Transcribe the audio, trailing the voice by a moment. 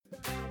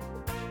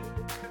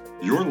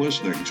You're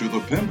listening to the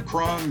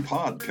Pimpcron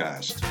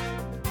Podcast.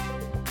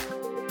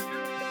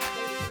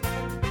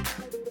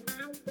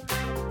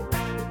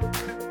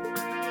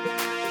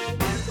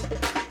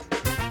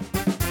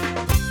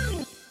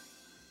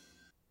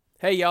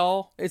 Hey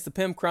y'all, it's the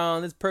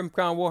Pimpcron. This is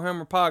Pimpcron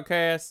Warhammer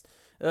Podcast.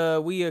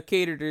 We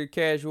cater to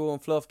casual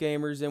and fluff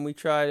gamers, and we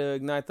try to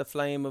ignite the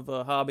flame of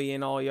a hobby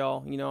in all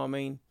y'all. You know what I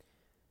mean?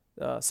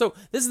 So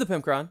this is the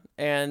Pimpcron,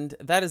 and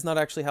that is not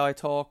actually how I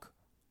talk.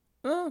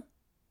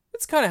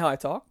 It's kind of how I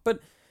talk,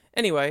 but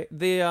anyway,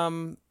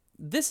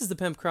 this is the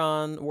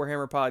Pimpcron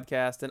Warhammer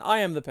Podcast, and I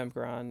am the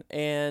Pimpcron,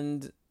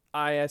 and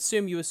I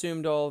assume you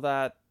assumed all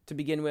that to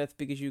begin with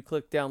because you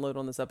clicked download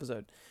on this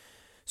episode.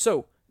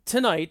 So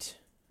tonight,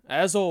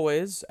 as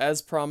always,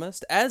 as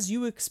promised, as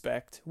you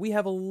expect, we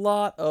have a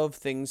lot of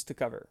things to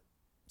cover.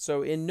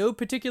 So in no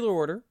particular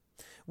order,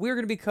 we're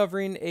going to be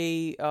covering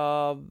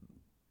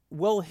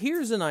well,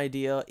 here's an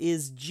idea.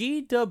 Is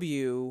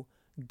GW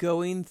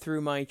going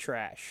through my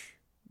trash?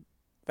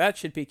 That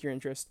should pique your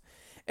interest.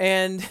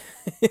 And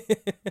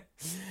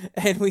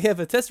and we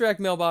have a Tesseract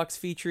mailbox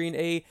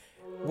featuring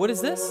what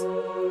is this?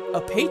 A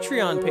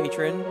Patreon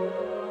patron,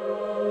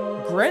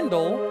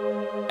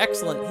 Grendel.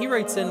 Excellent. He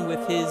writes in with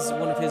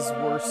one of his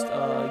worst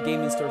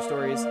gaming store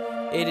stories.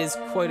 It is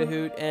quite a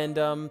hoot, and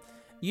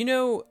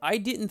I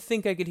didn't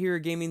think I could hear a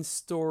gaming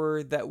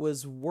store that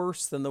was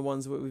worse than the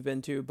ones that we've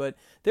been to, but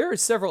there are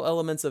several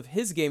elements of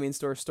his gaming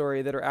store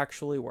story that are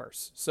actually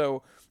worse.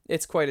 So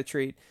it's quite a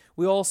treat.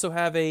 We also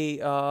have a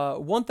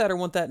Want That or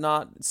Want That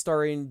Not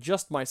starring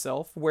just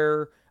myself,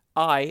 where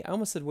I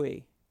almost said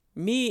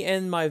me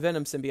and my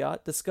Venom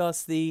symbiote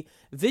discuss the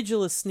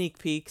Vigilus sneak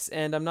peeks,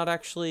 and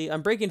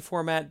I'm breaking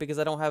format because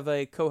I don't have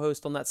a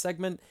co-host on that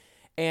segment,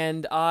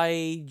 and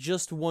I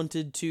just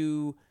wanted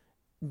to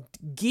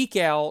geek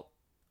out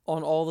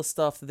on all the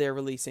stuff that they're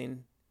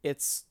releasing.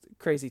 It's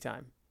crazy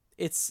time.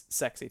 It's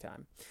sexy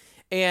time.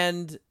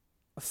 And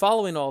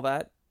following all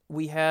that,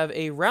 we have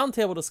a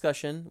roundtable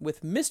discussion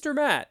with Mr.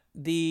 Matt,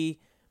 the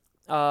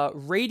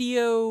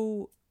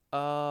radio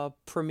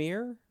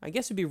premiere. I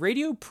guess it'd be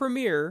radio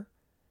premiere.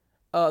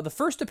 The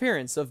first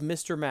appearance of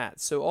Mr.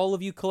 Matt. So all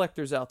of you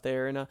collectors out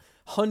there, in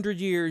 100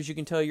 years, you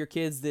can tell your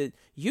kids that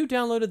you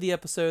downloaded the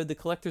episode, the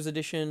collector's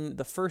edition,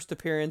 the first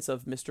appearance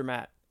of Mr.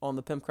 Matt on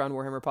the Pimpcron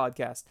Warhammer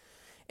Podcast.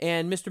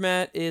 And Mr.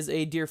 Matt is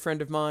a dear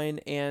friend of mine,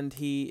 and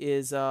he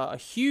is a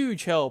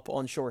huge help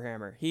on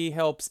Shorehammer. He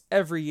helps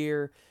every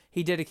year.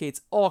 He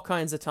dedicates all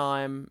kinds of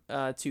time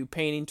to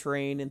painting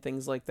terrain and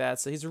things like that.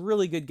 So he's a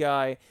really good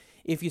guy.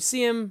 If you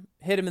see him,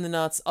 hit him in the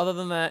nuts. Other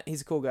than that, he's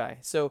a cool guy.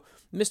 So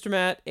Mr.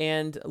 Matt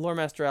and Lore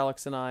Master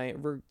Alex and I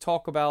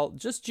talk about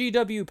just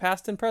GW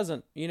past and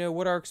present.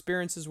 What our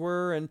experiences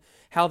were and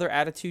how their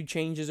attitude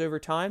changes over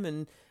time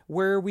and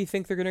where we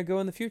think they're going to go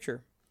in the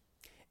future.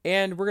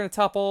 And we're going to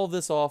top all of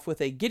this off with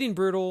a Getting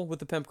Brutal with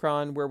the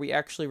Pimpcron, where we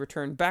actually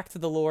return back to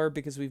the lore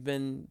because we've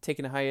been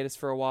taking a hiatus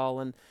for a while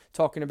and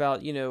talking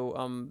about,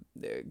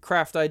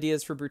 craft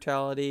ideas for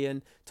brutality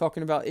and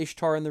talking about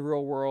Ishtar in the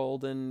real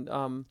world and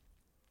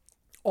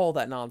all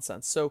that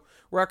nonsense. So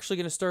we're actually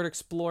going to start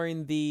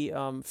exploring the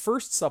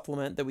first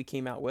supplement that we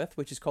came out with,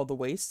 which is called The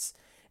Wastes,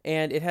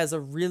 and it has a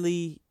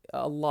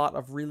lot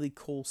of really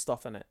cool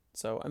stuff in it.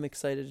 So I'm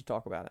excited to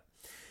talk about it.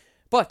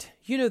 But,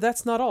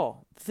 that's not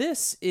all.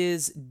 This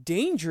is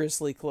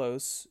dangerously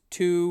close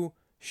to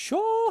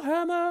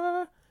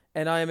Shorehammer,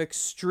 and I am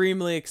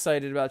extremely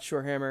excited about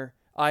Shorehammer.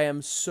 I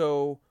am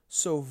so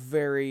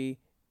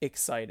very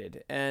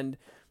excited. And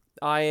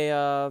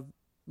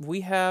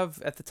we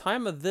have, at the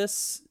time of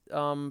this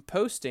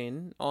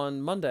posting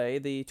on Monday,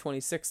 the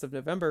 26th of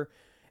November,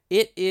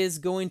 it is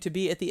going to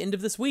be at the end of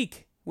this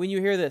week when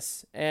you hear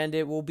this. And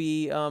it will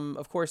be,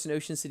 of course, in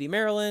Ocean City,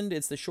 Maryland.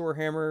 It's the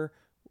Shorehammer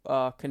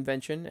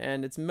convention,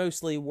 and it's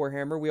mostly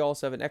Warhammer. We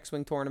also have an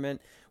X-Wing tournament.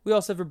 We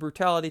also have a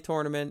Brutality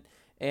tournament,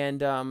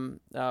 and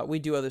we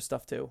do other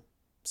stuff too.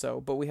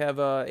 But we have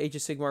a Age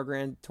of Sigmar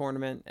Grand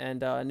tournament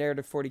and a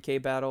Narrative 40k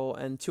battle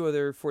and 2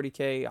 other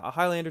 40k, a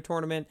Highlander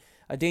tournament,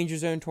 a Danger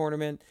Zone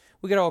tournament.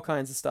 We got all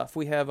kinds of stuff.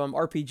 We have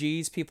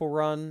RPGs people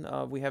run.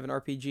 We have an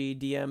RPG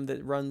DM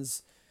that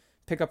runs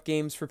pickup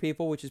games for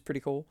people, which is pretty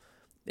cool.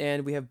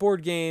 And we have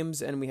board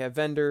games, and we have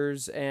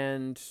vendors,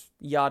 and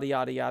yada,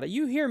 yada, yada.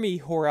 You hear me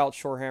whore out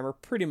Shorehammer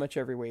pretty much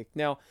every week.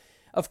 Now,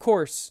 of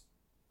course,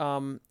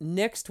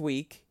 next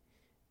week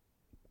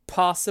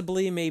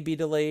possibly may be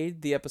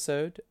delayed, the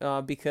episode,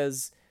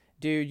 because,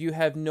 dude, you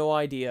have no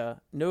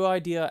idea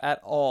at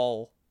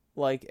all.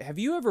 Like, have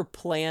you ever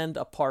planned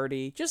a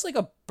party, just like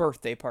a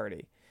birthday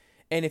party?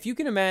 And if you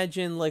can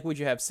imagine, like, would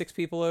you have 6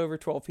 people over,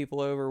 12 people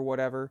over,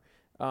 whatever?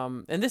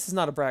 And this is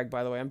not a brag,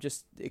 by the way. I'm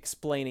just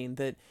explaining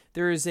that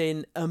there is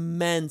an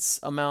immense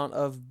amount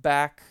of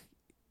backstage,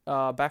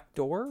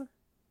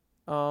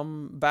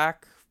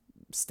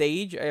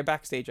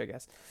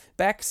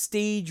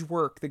 backstage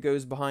work that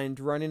goes behind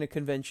running a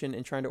convention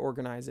and trying to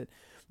organize it.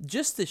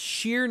 Just the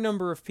sheer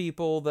number of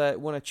people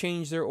that want to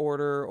change their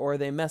order, or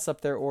they mess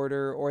up their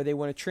order, or they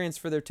want to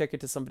transfer their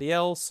ticket to somebody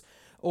else,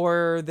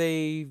 or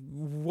they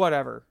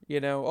whatever,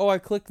 oh, I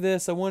clicked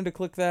this, I wanted to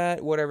click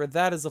that, whatever.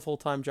 That is a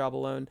full-time job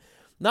alone.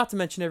 Not to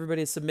mention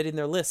everybody is submitting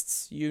their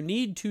lists. You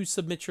need to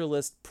submit your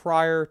list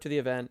prior to the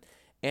event,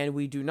 and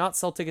we do not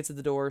sell tickets at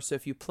the door. So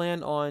if you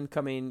plan on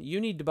coming,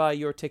 you need to buy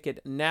your ticket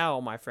now,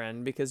 my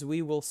friend, because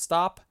we will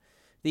stop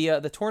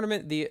the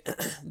tournament. The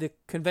the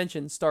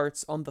convention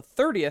starts on the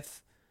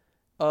 30th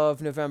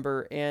of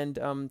November, and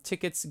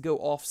tickets go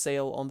off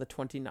sale on the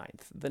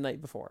 29th, the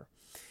night before.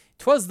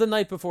 'Twas the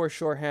night before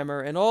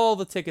Shorehammer, and all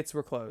the tickets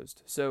were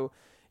closed. So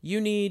you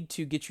need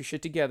to get your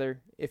shit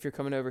together if you're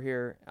coming over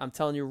here. I'm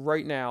telling you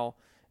right now,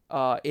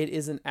 it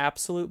is an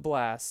absolute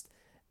blast.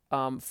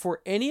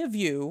 For any of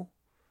you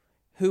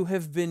who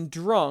have been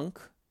drunk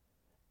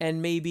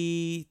and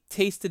maybe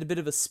tasted a bit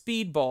of a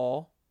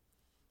speedball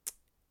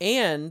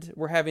and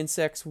were having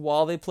sex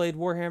while they played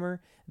Warhammer,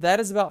 that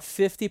is about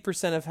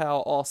 50% of how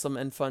awesome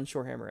and fun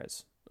Shorehammer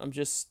is. I'm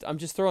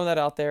just throwing that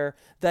out there.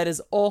 That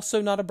is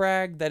also not a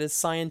brag. That is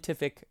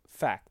scientific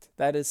fact.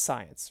 That is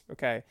science,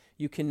 okay?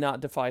 You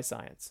cannot defy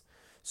science.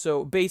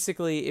 So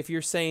basically, if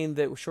you're saying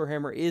that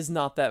Shorehammer is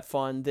not that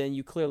fun, then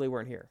you clearly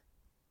weren't here.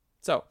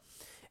 So,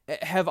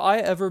 have I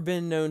ever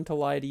been known to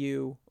lie to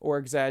you or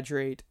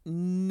exaggerate?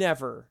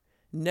 Never.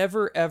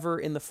 Never, ever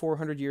in the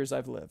 400 years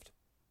I've lived.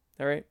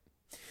 All right?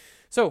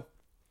 So,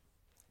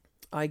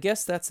 I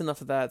guess that's enough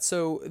of that.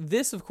 So,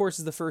 this, of course,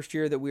 is the first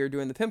year that we are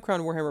doing the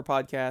Pimpcrown Warhammer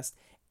podcast,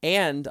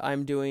 and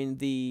I'm doing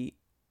the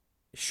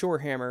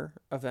Shorehammer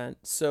event.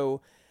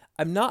 So,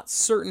 I'm not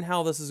certain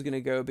how this is going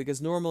to go,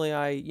 because normally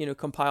I,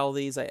 compile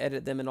these, I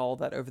edit them and all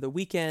that over the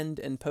weekend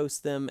and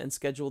post them and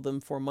schedule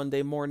them for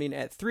Monday morning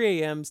at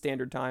 3 a.m.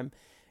 Standard Time,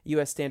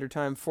 U.S. Standard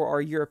Time, for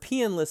our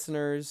European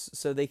listeners,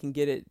 so they can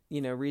get it,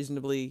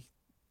 reasonably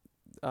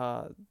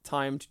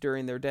timed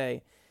during their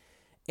day.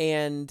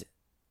 And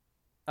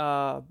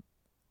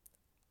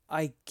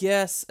I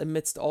guess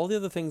amidst all the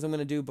other things I'm going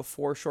to do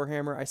before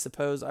Shorehammer, I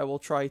suppose I will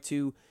try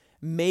to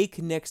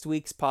make next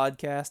week's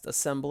podcast,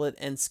 assemble it,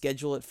 and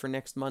schedule it for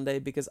next Monday,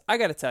 because I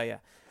got to tell you,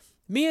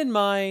 me and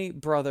my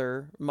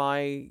brother,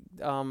 my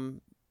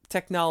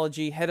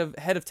technology head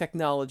of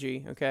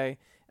technology, okay,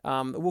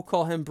 we'll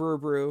call him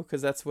Brew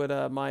because that's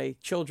what my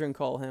children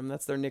call him.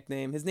 That's their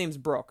nickname. His name's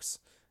Brooks,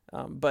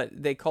 but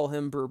they call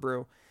him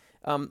Brew.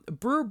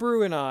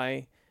 Brew and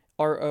I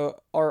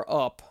are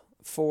up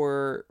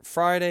for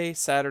Friday,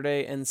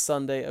 Saturday, and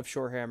Sunday of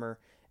Shorehammer.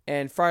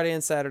 And Friday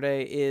and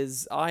Saturday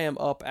I am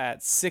up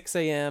at 6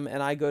 a.m.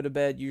 and I go to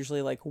bed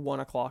usually like 1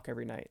 o'clock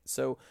every night.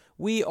 So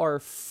we are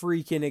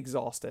freaking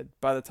exhausted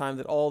by the time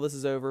that all this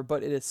is over,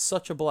 but it is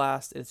such a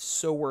blast. It's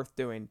so worth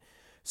doing.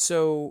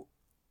 So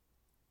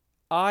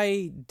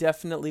I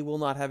definitely will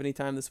not have any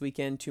time this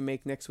weekend to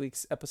make next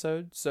week's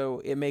episode.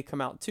 So it may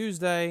come out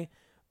Tuesday,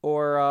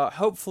 or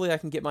hopefully I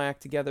can get my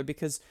act together,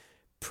 because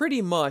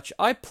pretty much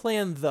I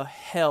planned the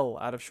hell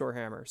out of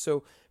Shorehammer.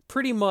 So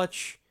pretty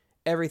much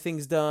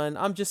everything's done.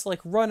 I'm just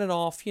like running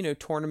off,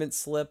 tournament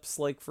slips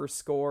like for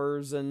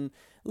scores and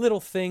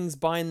little things,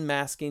 buying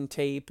masking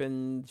tape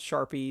and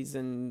Sharpies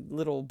and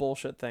little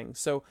bullshit things.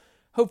 So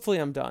hopefully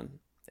I'm done,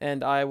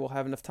 and I will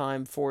have enough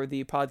time for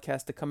the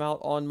podcast to come out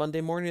on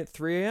Monday morning at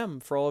 3 a.m.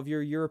 for all of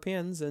your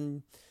Europeans,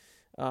 and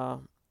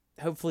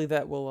hopefully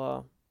that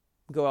will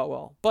go out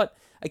well. But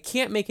I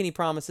can't make any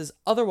promises.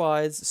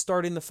 Otherwise,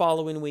 starting the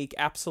following week,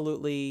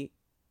 absolutely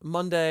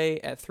Monday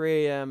at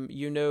 3 a.m., the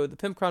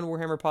Pimpcrown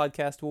Warhammer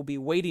podcast will be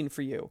waiting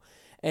for you.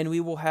 And we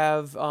will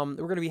have, we're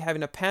going to be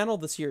having a panel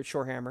this year at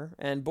Shorehammer.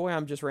 And boy,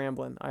 I'm just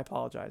rambling. I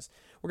apologize.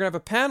 We're going to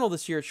have a panel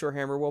this year at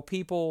Shorehammer where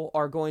people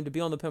are going to be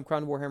on the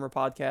Pimpcrown Warhammer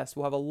podcast.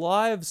 We'll have a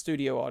live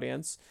studio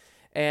audience.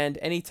 And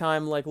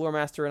anytime like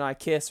Loremaster and I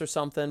kiss or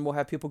something, we'll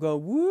have people go,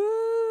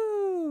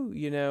 woo,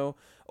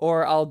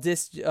 or I'll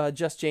diss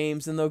Just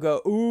James and they'll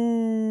go,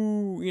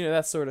 ooh,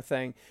 that sort of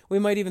thing. We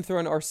might even throw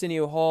an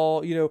Arsenio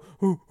Hall, ooh,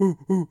 ooh,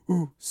 ooh,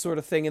 ooh, sort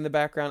of thing in the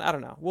background. I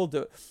don't know. We'll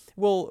do it.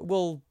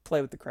 We'll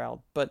play with the crowd.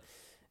 But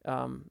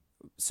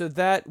so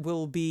that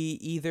will be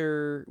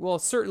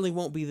it certainly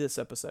won't be this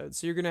episode.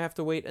 So you're going to have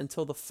to wait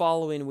until the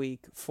following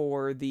week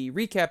for the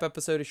recap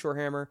episode of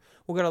Shorehammer.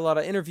 We'll get a lot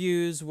of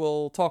interviews.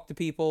 We'll talk to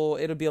people.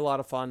 It'll be a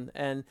lot of fun.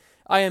 And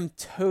I am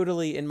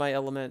totally in my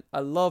element. I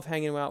love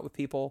hanging out with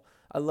people.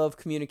 I love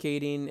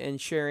communicating and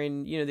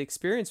sharing, the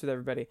experience with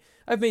everybody.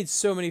 I've made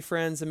so many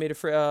friends. I made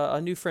a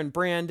new friend,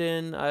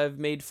 Brandon. I've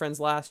made friends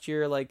last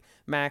year like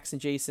Max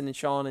and Jason and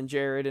Sean and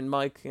Jared and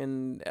Mike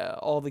and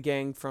all the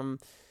gang from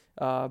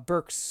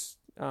Burke's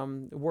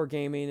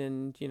Wargaming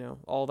and,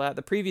 all that.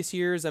 The previous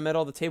years, I met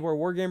all the Tabor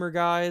Wargamer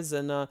guys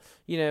and,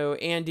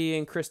 Andy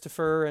and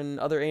Christopher and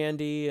other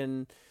Andy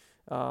and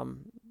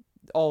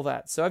all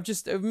that. So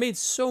I've made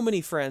so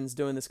many friends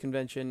doing this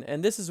convention,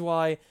 and this is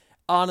why,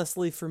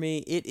 honestly, for me,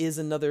 it is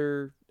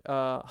another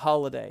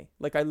holiday.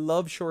 Like, I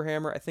love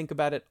Shorehammer. I think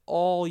about it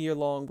all year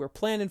long. We're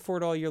planning for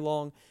it all year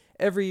long.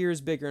 Every year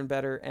is bigger and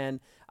better,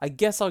 and I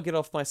guess I'll get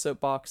off my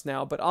soapbox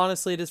now, but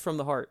honestly, it is from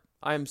the heart.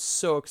 I'm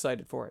so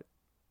excited for it.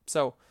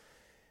 So,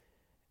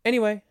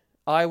 anyway,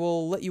 I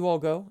will let you all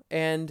go,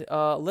 and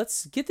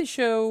let's get the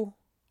show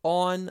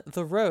on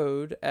the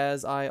road,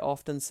 as I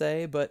often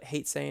say, but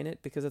hate saying it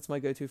because it's my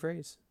go-to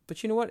phrase.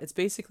 But you know what? It's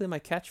basically my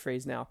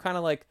catchphrase now. Kind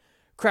of like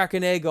crack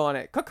an egg on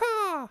it.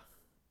 Caw-caw!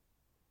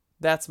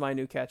 That's my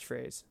new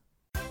catchphrase.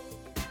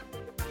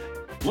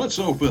 Let's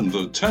open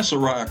the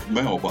Tesseract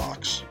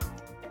mailbox.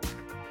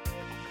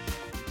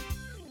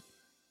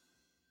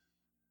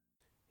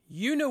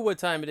 You know what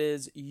time it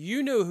is.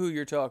 You know who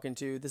you're talking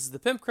to. This is the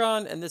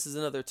Pimpcron, and this is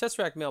another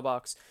Tesseract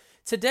mailbox.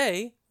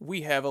 Today,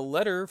 we have a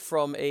letter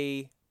from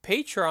a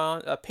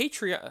Patreon,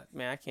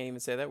 man, I can't even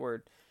say that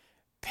word.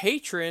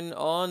 Patron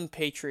on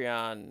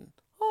Patreon.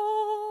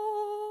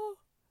 Aww.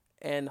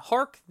 And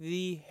hark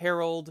the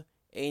herald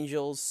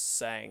angels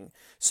sang.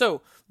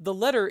 So, the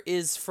letter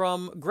is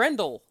from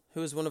Grendel,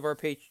 who is one of our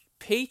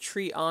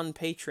Patreon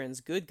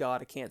patrons. Good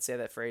God, I can't say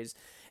that phrase.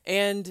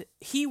 And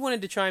he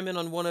wanted to chime in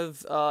on one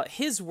of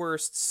his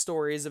worst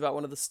stories about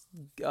one of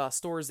the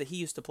stores that he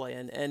used to play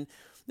in. And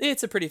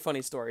it's a pretty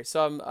funny story,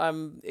 so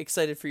I'm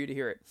excited for you to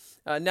hear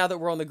it. Now that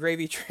we're on the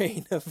gravy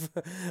train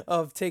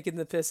of taking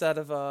the piss out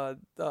of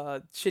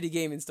shitty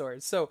gaming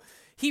stores. So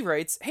he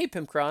writes, "Hey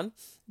Pimpcron,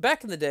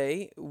 back in the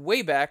day,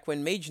 way back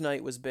when Mage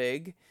Knight was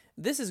big,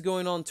 this is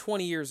going on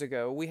 20 years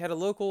ago, we had a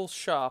local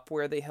shop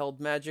where they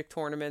held Magic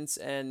tournaments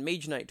and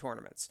Mage Knight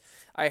tournaments.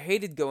 I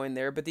hated going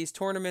there, but these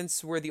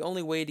tournaments were the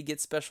only way to get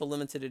special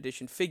limited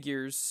edition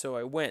figures, so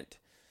I went.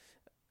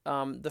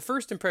 The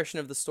first impression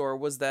of the store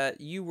was that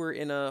you were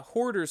in a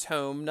hoarder's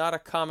home, not a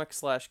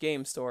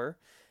comic/game store.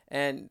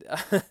 And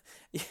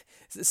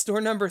store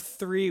number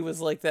 3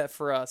 was like that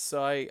for us,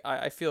 so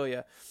I feel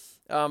ya.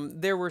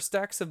 There were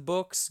stacks of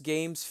books,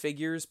 games,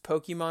 figures,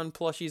 Pokemon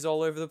plushies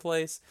all over the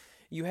place.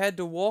 You had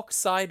to walk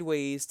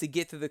sideways to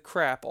get to the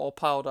crap all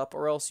piled up,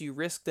 or else you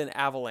risked an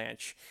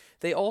avalanche.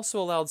 They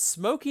also allowed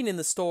smoking in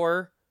the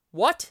store.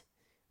 What?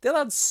 They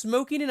allowed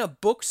smoking in a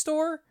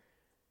bookstore?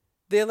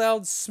 They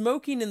allowed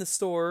smoking in the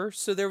store,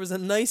 so there was a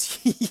nice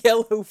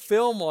yellow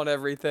film on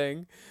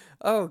everything.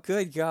 Oh,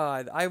 good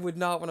God. I would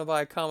not want to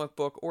buy a comic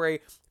book or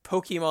a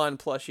Pokemon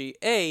plushie.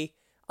 A,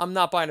 I'm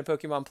not buying a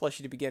Pokemon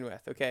plushie to begin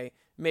with, okay?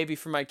 Maybe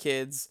for my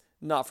kids,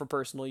 not for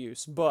personal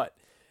use. But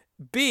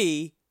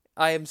B,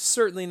 I am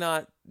certainly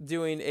not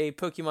doing a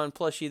Pokemon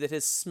plushie that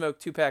has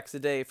smoked 2 packs a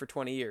day for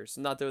 20 years.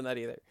 I'm not doing that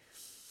either.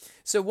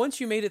 So once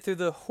you made it through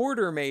the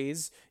hoarder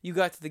maze, you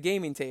got to the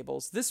gaming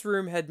tables. This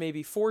room had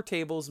maybe 4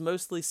 tables,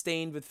 mostly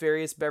stained with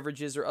various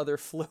beverages or other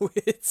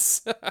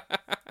fluids.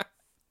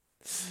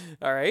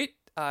 All right.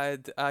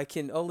 I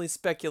can only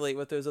speculate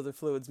what those other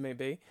fluids may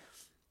be.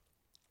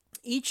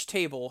 Each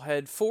table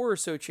had 4 or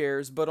so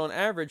chairs, but on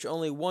average,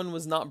 only one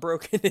was not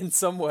broken in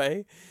some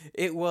way.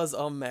 It was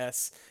a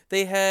mess.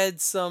 They had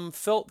some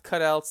felt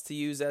cutouts to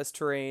use as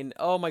terrain.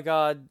 Oh my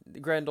God,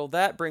 Grendel,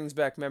 that brings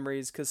back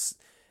memories, because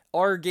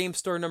our game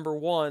store number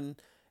 1,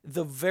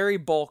 the very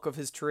bulk of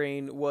his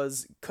terrain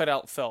was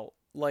cutout felt.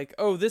 Like,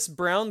 oh, this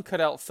brown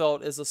cutout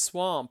felt is a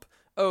swamp.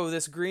 Oh,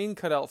 this green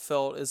cutout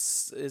felt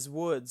is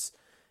woods.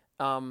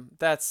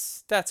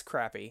 That's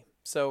crappy.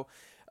 So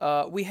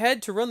we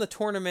had to run the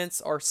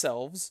tournaments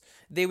ourselves.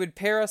 They would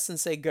pair us and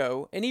say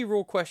go. Any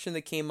rule question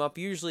that came up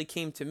usually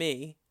came to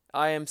me.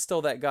 I am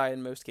still that guy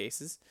in most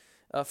cases.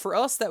 For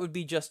us, that would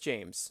be just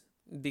James,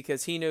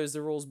 because he knows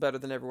the rules better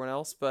than everyone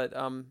else. But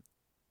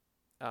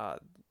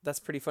that's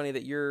pretty funny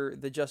that you're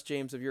the Just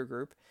James of your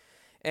group.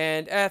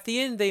 And at the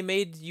end, they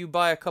made you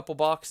buy a couple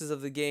boxes of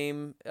the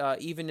game,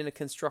 even in a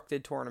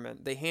constructed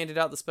tournament. They handed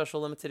out the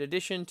special limited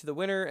edition to the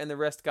winner, and the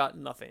rest got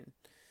nothing.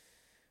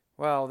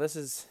 Wow, this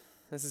is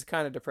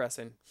kind of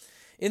depressing.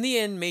 In the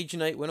end, Mage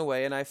Knight went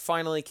away, and I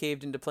finally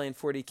caved into playing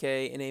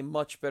 40K in a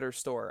much better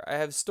store. I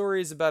have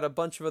stories about a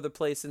bunch of other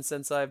places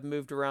since I've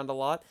moved around a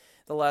lot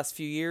the last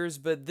few years,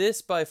 but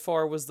this by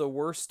far was the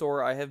worst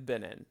store I have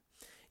been in.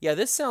 Yeah,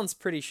 this sounds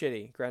pretty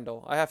shitty,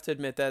 Grendel. I have to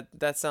admit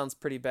that sounds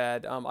pretty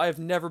bad. I have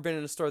never been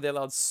in a store that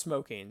allowed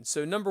smoking.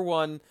 So number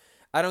 1,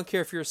 I don't care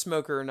if you're a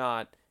smoker or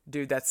not.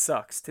 Dude, that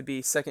sucks to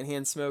be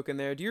secondhand smoke in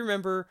there. Do you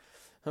remember,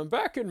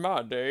 back in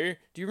my day,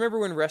 do you remember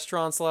when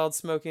restaurants allowed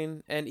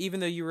smoking? And even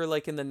though you were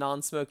like in the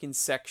non-smoking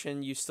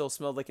section, you still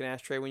smelled like an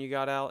ashtray when you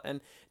got out?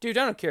 And dude,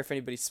 I don't care if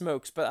anybody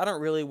smokes, but I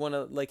don't really want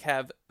to like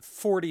have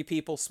 40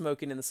 people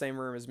smoking in the same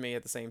room as me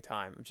at the same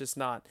time. I'm just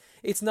not.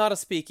 It's not a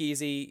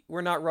speakeasy.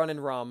 We're not running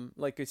rum.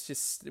 Like, it's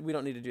just, we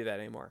don't need to do that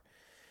anymore.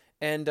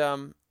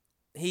 And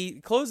he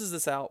closes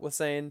this out with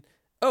saying,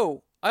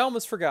 "Oh, I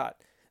almost forgot.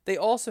 They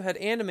also had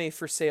anime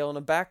for sale in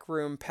a back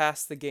room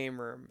past the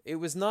game room. It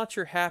was not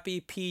your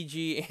happy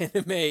PG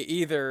anime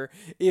either,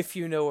 if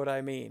you know what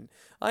I mean.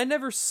 I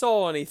never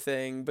saw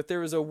anything, but there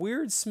was a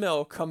weird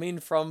smell coming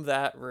from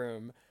that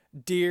room.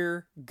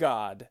 Dear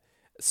God."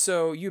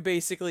 So you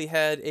basically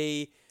had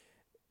a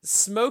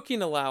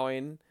smoking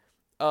allowing,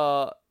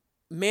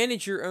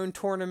 manage your own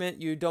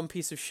tournament, you dumb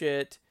piece of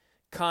shit,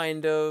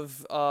 kind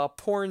of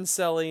porn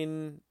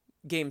selling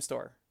game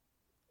store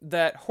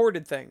that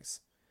hoarded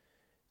things.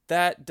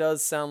 That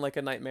does sound like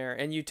a nightmare.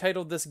 And you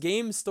titled this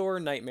Game Store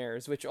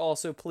Nightmares, which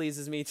also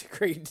pleases me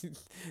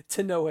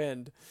to no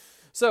end.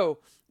 So,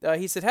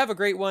 he said, "Have a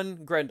great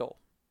one, Grendel."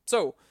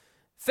 So,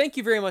 thank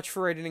you very much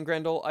for writing in,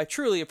 Grendel. I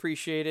truly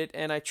appreciate it,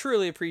 and I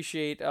truly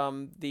appreciate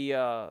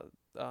the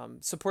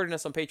supporting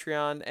us on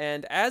Patreon.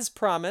 And as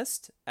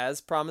promised,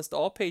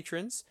 all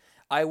patrons,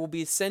 I will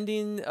be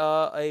sending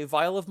a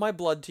vial of my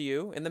blood to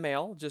you in the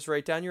mail. Just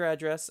write down your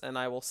address, and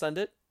I will send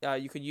it.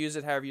 You could use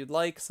it however you'd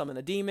like. Summon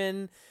a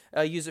demon.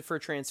 Use it for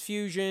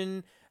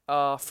transfusion.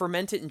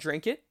 Ferment it and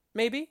drink it,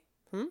 maybe.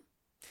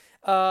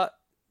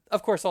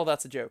 Of course, all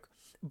that's a joke.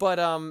 But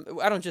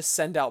I don't just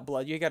send out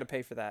blood. You got to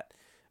pay for that.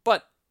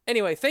 But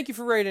anyway, thank you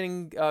for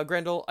writing,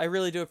 Grendel. I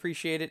really do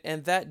appreciate it.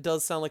 And that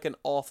does sound like an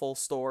awful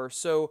store.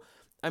 So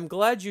I'm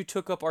glad you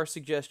took up our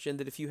suggestion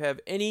that if you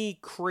have any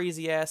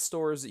crazy-ass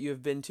stores that you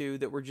have been to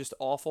that were just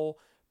awful,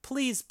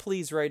 please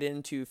write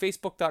into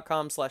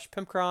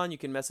facebook.com/pimpcron. You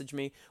can message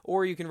me,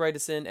 or you can write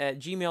us in at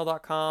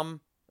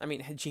gmail.com. I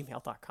mean,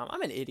 gmail.com.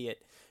 I'm an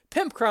idiot.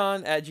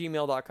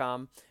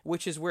 pimpcron@gmail.com,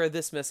 which is where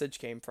this message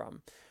came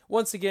from.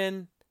 Once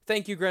again,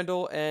 thank you,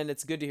 Grendel, and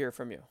it's good to hear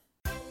from you.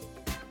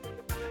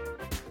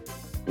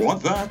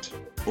 Want that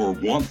or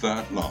want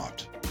that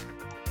not?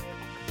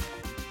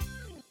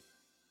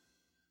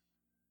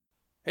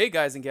 Hey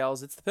guys and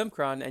gals, it's the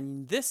Pimpcron,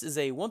 and this is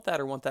a Want That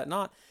or Want That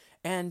Not.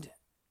 And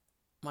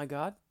my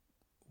God,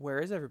 where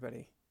is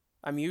everybody?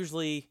 I'm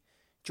usually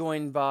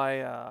joined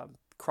by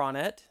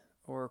Cronette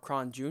or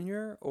Cron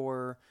Jr.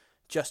 or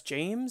Just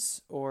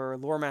James or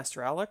Lore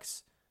Master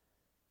Alex.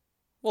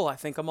 Well, I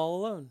think I'm all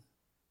alone.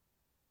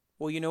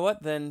 Well, you know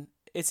what? Then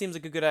it seems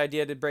like a good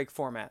idea to break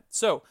format.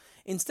 So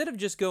instead of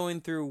just going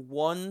through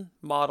one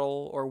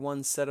model or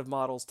one set of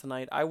models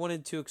tonight, I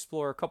wanted to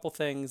explore a couple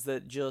things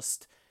that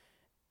just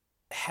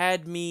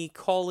had me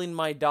calling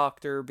my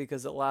doctor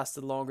because it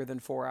lasted longer than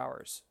 4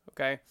 hours.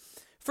 Okay?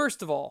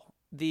 First of all,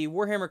 the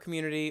Warhammer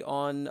community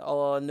on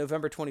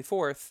November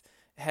 24th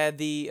had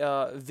the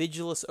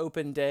Vigilus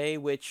Open Day,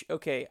 which,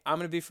 okay, I'm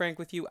going to be frank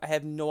with you, I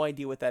have no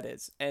idea what that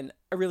is, and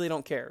I really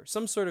don't care.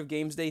 Some sort of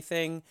Games Day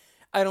thing.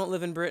 I don't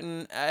live in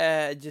Britain.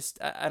 I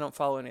don't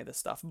follow any of this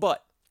stuff.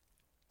 But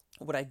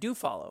what I do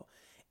follow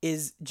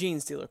is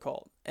Genestealer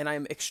Cult, and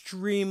I'm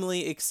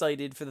extremely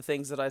excited for the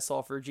things that I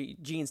saw for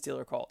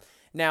Genestealer Cult.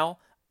 Now,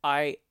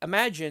 I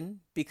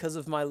imagine, because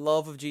of my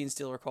love of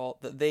Genestealer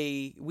Cult, that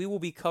we will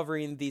be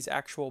covering these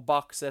actual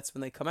box sets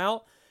when they come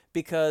out,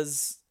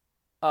 because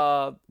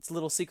it's a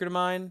little secret of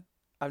mine.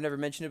 I've never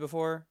mentioned it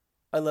before.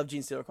 I love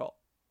Genestealer Cult.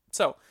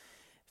 So,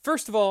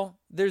 first of all,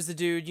 there's the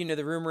dude,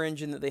 the rumor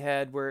engine that they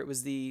had where it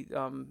was the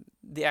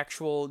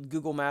actual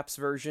Google Maps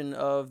version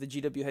of the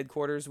GW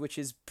headquarters, which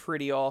is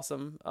pretty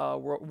awesome,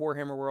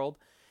 Warhammer World.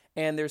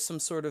 And there's some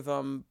sort of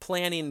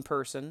planning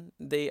person.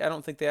 I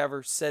don't think they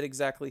ever said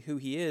exactly who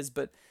he is,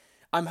 but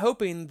I'm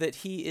hoping that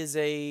he is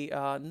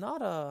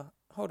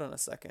hold on a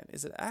second.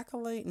 Is it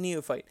Acolyte?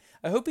 Neophyte.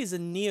 I hope he's a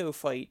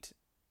Neophyte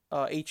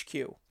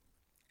HQ.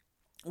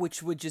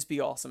 Which would just be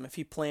awesome if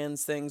he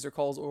plans things or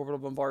calls orbital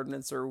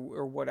bombardments or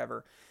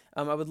whatever.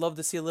 I would love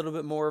to see a little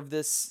bit more of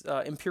this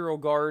Imperial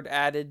Guard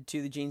added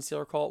to the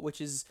Genestealer Cult,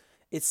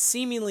 it's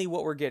seemingly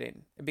what we're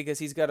getting, because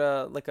he's got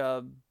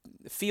a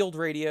field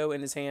radio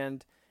in his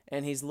hand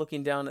and he's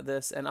looking down at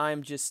this, and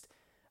I'm just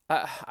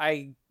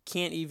I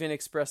can't even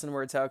express in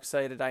words how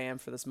excited I am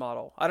for this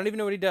model. I don't even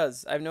know what he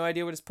does. I have no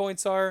idea what his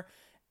points are.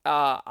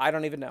 I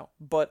don't even know,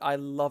 but I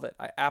love it.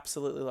 I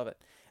absolutely love it.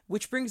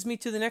 Which brings me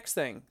to the next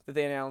thing that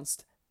they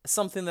announced.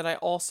 Something that I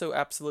also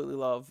absolutely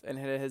love, and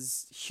it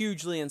has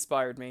hugely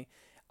inspired me.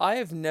 I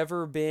have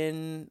never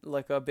been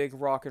like a big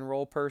rock and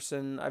roll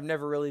person. I've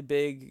never really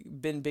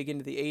been big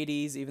into the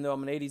 80s, even though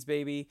I'm an 80s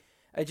baby.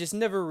 I just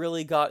never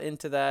really got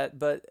into that.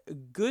 But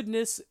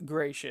goodness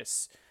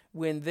gracious,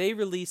 when they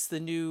released the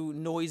new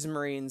Noise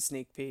Marine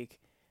sneak peek,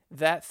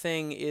 that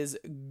thing is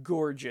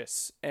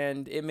gorgeous,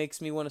 and it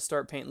makes me want to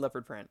start painting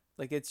leopard print.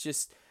 Like, it's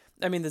just,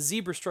 I mean, the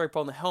zebra stripe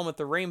on the helmet,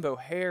 the rainbow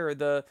hair,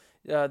 the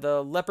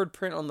leopard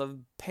print on the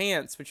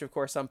pants, which of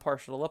course I'm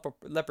partial to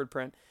leopard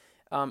print.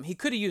 He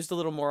could have used a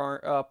little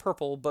more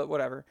purple, but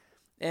whatever.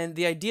 And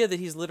the idea that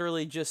he's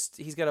literally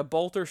he's got a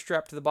bolter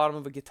strapped to the bottom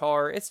of a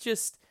guitar, it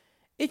just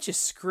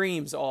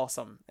screams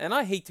awesome. And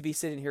I hate to be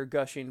sitting here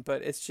gushing,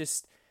 but it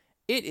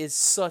is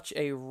such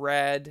a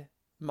rad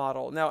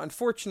model. Now,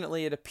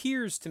 unfortunately, it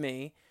appears to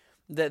me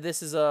that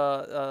this is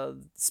a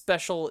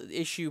special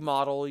issue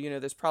model.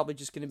 There's probably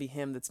just going to be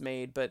him that's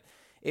made, but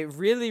it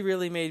really,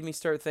 really made me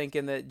start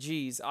thinking that,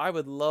 geez, I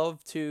would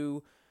love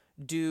to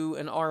do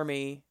an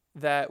army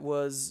that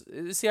was...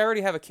 See, I already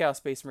have a Chaos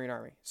Space Marine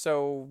army,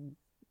 so,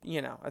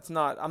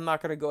 I'm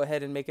not going to go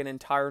ahead and make an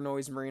entire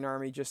Noise Marine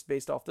army just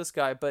based off this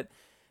guy, but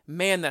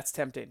man, that's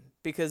tempting,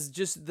 because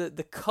just the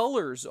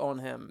colors on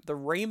him, the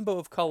rainbow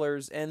of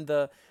colors, and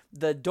the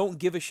don't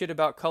give a shit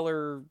about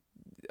color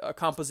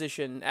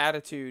composition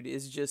attitude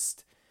is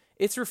just,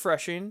 it's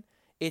refreshing.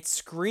 It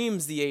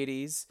screams the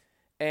 80s,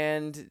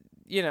 and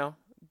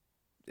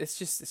it's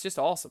just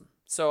awesome.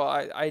 So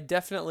I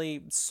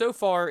definitely, so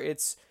far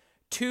it's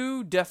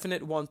two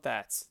definite want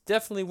that's.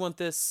 Definitely want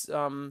this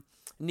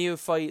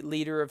neophyte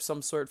leader of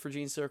some sort for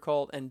Genestealer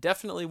Cult, and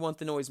definitely want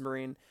the Noise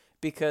Marine,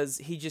 because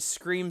he just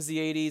screams the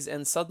 80s,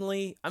 and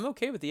suddenly I'm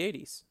okay with the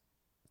 80s.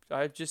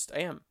 I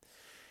am.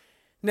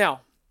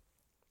 Now,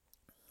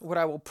 what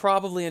I will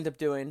probably end up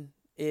doing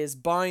is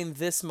buying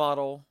this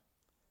model,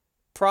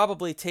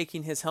 probably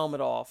taking his helmet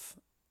off,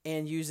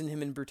 and using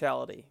him in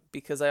Brutality,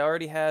 because I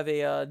already have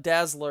a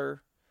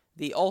Dazzler,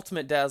 the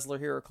ultimate Dazzler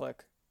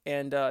HeroClick,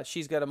 and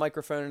she's got a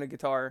microphone and a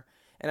guitar,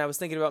 and I was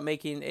thinking about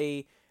making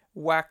a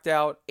whacked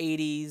out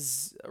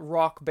 80s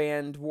rock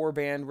band, war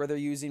band, where they're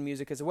using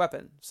music as a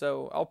weapon.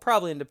 So I'll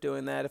probably end up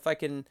doing that if I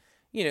can,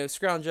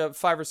 scrounge up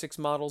 5 or 6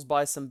 models,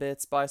 buy some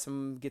bits, buy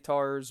some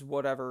guitars,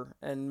 whatever,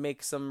 and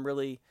make some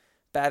really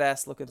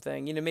badass looking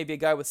thing. Maybe a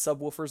guy with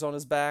subwoofers on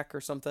his back or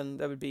something.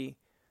 That'd be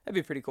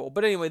pretty cool.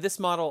 But anyway, this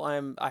model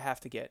I have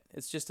to get.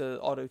 It's just a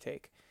auto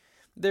take.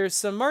 There's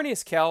some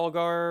Marneus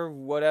Calgar,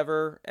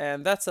 whatever,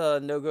 and that's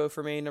a no-go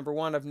for me. Number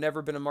one, I've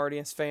never been a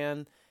Marneus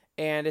fan,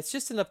 and it's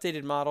just an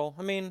updated model.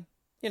 I mean,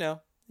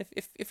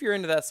 if you're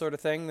into that sort of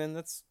thing, then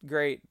that's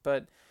great,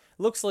 but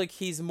looks like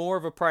he's more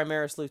of a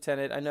Primaris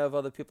Lieutenant. I know of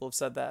other people have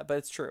said that, but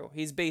it's true.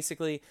 He's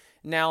basically,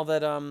 now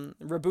that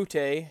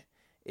Rabute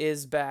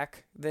is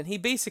back, then he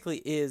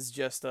basically is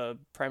just a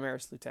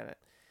Primaris Lieutenant.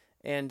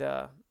 And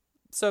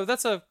so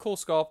that's a cool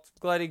sculpt.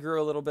 Glad he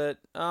grew a little bit.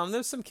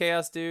 There's some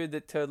Chaos Dude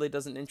that totally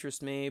doesn't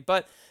interest me.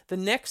 But the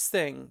next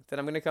thing that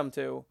I'm going to come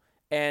to,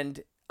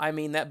 and I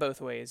mean that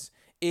both ways,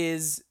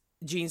 is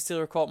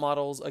Genestealer Cult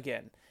models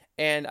again.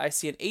 And I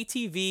see an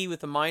ATV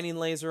with a mining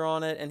laser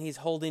on it, and he's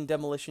holding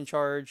Demolition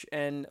Charge,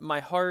 and my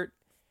heart,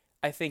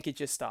 I think it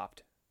just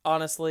stopped.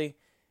 Honestly,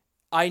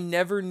 I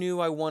never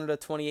knew I wanted a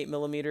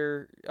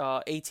 28mm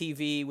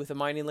ATV with a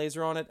mining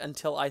laser on it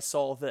until I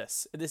saw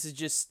this. This is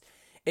just,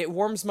 it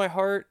warms my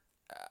heart.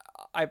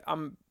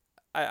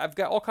 I've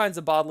got all kinds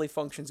of bodily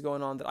functions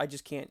going on that I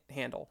just can't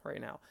handle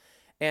right now.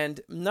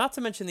 And not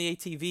to mention the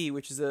ATV,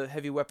 which is a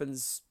heavy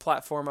weapons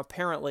platform,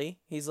 apparently.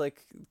 He's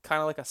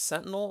kind of like a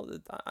Sentinel,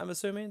 I'm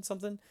assuming,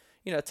 something.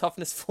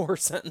 Toughness 4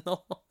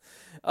 Sentinel.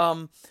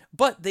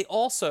 But they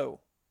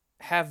also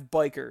have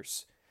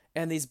bikers.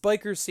 And these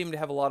bikers seem to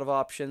have a lot of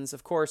options.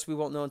 Of course, we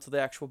won't know until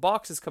the actual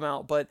boxes come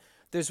out, but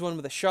there's one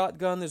with a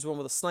shotgun, there's one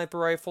with a sniper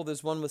rifle,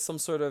 there's one with some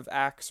sort of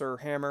axe or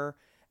hammer,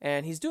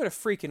 and he's doing a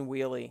freaking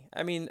wheelie.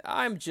 I mean,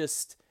 I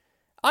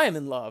am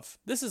in love.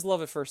 This is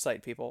love at first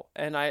sight, people.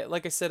 And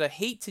like I said, I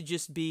hate to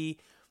just be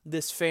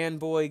this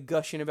fanboy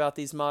gushing about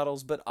these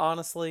models, but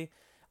honestly,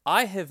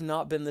 I have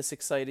not been this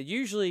excited.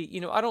 Usually,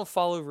 I don't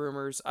follow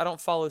rumors. I don't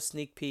follow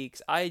sneak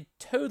peeks. I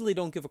totally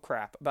don't give a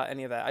crap about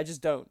any of that. I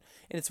just don't.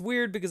 And it's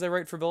weird because I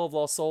write for Bill of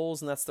Lost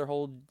Souls, and that's their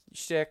whole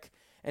shtick.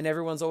 And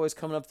everyone's always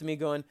coming up to me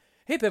going,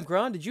 "Hey,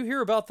 Pimpgron, did you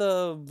hear about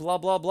the blah,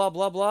 blah, blah,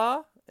 blah,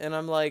 blah?" And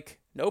I'm like,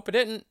 "Nope, I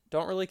didn't.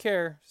 Don't really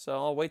care. So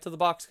I'll wait till the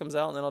box comes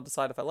out, and then I'll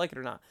decide if I like it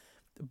or not."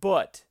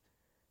 But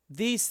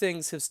these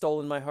things have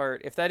stolen my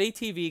heart. If that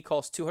ATV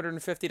costs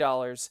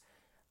 $250,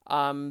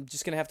 I'm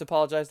just going to have to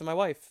apologize to my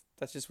wife.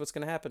 That's just what's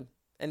going to happen.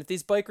 And if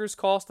these bikers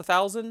cost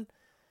 $1,000,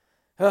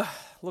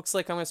 looks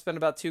like I'm going to spend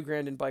about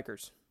 $2,000 in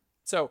bikers.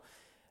 So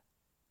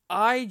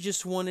I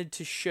just wanted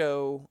to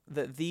show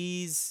that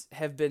these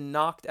have been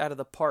knocked out of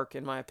the park,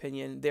 in my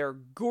opinion. They're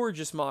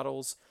gorgeous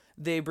models.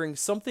 They bring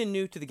something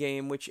new to the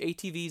game, which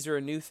ATVs are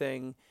a new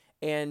thing.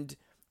 And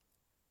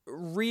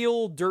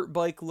real dirt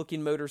bike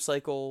looking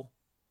motorcycle,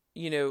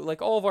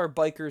 like all of our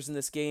bikers in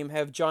this game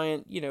have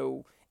giant,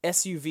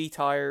 SUV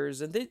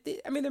tires, and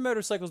they're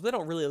motorcycles, but they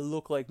don't really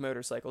look like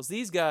motorcycles.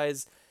 These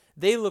guys,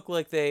 they look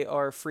like they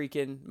are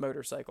freaking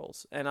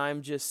motorcycles, and I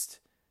am just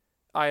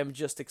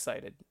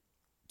excited.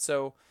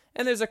 So,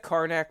 and there's a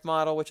Karnak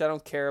model, which I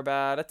don't care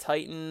about, a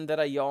Titan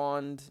that I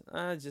yawned.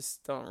 I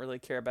just don't really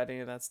care about any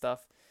of that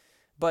stuff.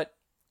 But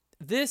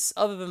this,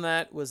 other than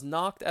that, was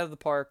knocked out of the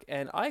park,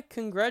 and I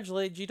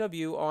congratulate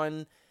GW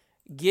on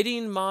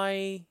getting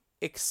my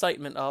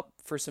excitement up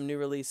for some new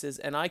releases,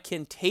 and I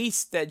can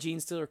taste that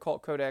Genestealer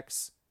Cult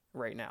Codex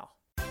right now.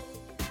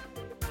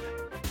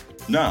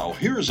 Now,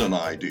 here's an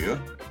idea.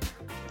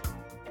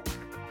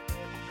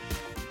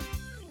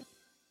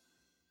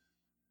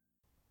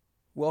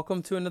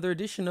 Welcome to another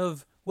edition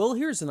of Well,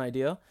 Here's an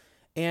Idea,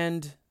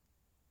 and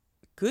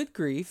good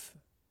grief,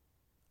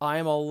 I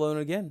am all alone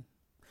again.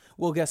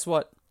 Well, guess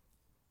what?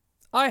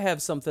 I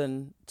have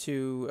something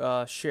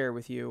to share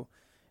with you.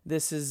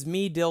 This is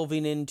me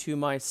delving into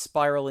my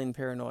spiraling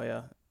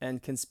paranoia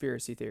and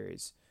conspiracy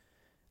theories.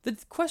 The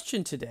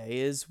question today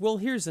is, well,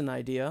 here's an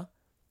idea.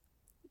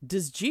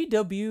 Does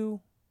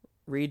GW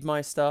read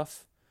my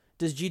stuff?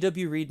 Does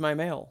GW read my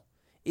mail?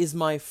 Is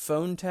my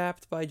phone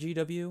tapped by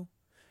GW?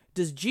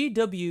 Does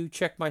GW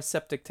check my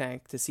septic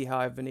tank to see how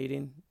I've been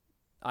eating?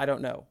 I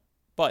don't know.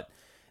 But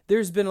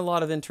there's been a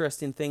lot of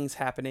interesting things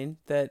happening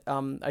that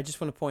I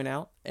just want to point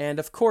out. And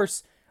of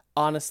course,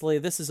 honestly,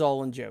 this is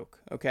all in joke,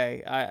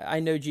 okay? I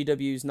know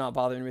GW's not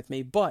bothering with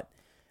me, but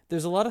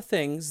there's a lot of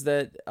things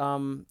that I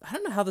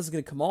don't know how this is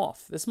going to come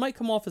off. This might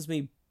come off as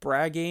me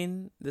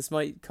bragging. This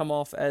might come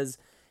off as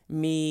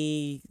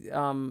me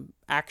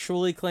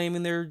actually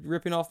claiming they're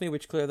ripping off me,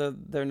 which clearly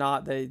they're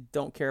not. They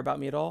don't care about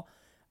me at all.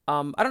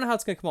 I don't know how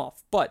it's going to come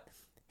off, but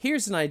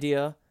here's an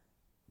idea.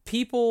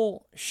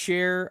 People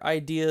share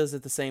ideas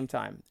at the same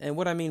time. And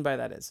what I mean by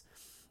that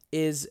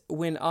is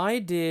when I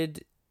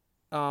did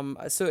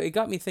So it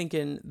got me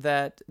thinking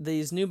that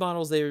these new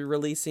models they were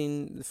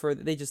releasing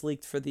they just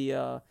leaked for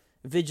the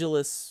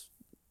Vigilus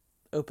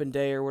Open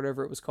Day or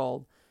whatever it was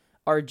called,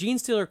 are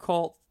Genestealer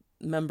Cult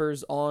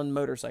members on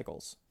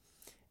motorcycles.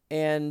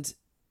 And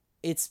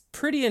it's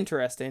pretty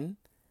interesting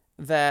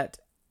that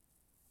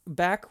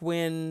back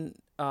when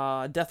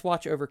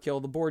Deathwatch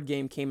Overkill, the board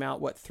game, came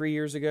out, 3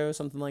 years ago,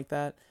 something like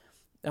that,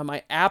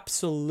 I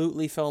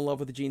absolutely fell in love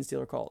with the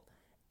Genestealer Cult.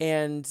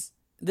 And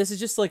this is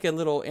just like a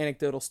little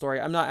anecdotal story.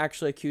 I'm not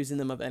actually accusing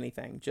them of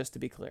anything, just to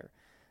be clear.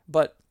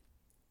 But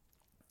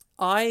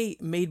I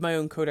made my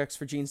own codex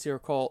for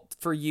Genestealer Cult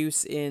for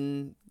use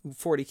in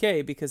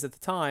 40K because at the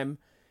time,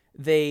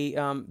 they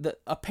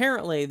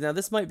apparently, now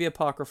this might be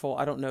apocryphal,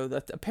 I don't know,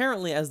 that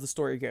apparently, as the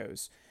story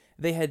goes,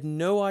 they had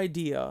no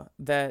idea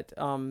that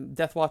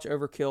Deathwatch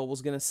Overkill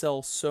was going to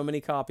sell so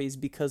many copies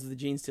because of the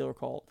Genestealer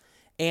Cult.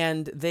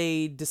 And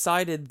they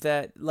decided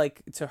that,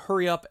 to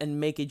hurry up and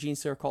make a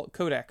Genestealer Cult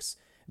codex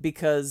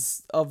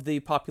because of the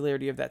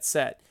popularity of that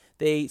set.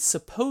 They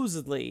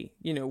supposedly,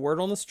 word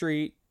on the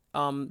street,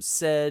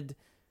 said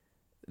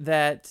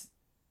that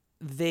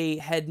they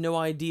had no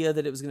idea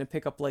that it was going to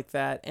pick up like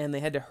that, and they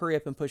had to hurry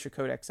up and push a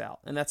codex out.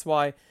 And that's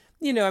why,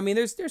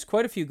 there's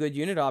quite a few good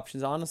unit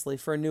options, honestly,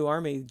 for a new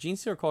army.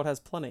 Genestealer Cult has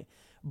plenty.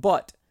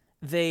 But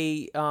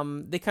they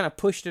kind of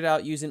pushed it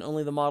out using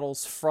only the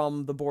models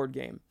from the board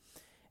game.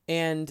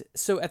 And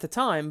so at the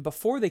time,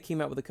 before they came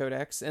out with the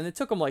codex, and it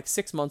took them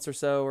 6 months or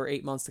so, or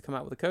 8 months to come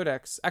out with the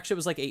codex. Actually,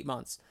 it was 8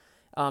 months.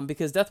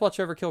 Because Deathwatch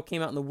Overkill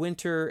came out in the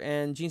winter,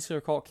 and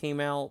Genestealer Cult came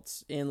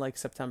out in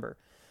September.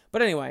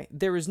 But anyway,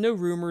 there was no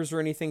rumors or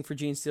anything for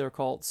Genestealer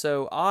Cult,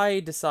 so I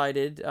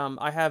decided,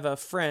 I have a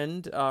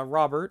friend,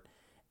 Robert,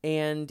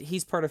 and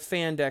he's part of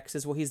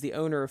Fandexes. Well, he's the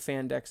owner of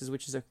Fandexes,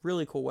 which is a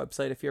really cool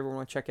website if you ever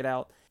want to check it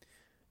out.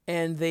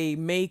 And they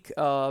make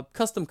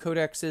custom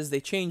codexes,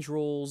 they change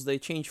rules, they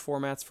change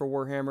formats for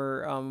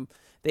Warhammer.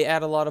 They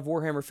add a lot of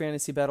Warhammer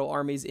Fantasy Battle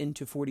armies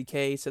into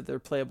 40K, so they're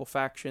playable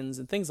factions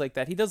and things like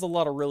that. He does a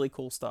lot of really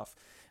cool stuff.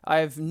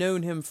 I've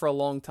known him for a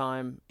long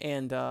time,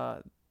 and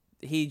I've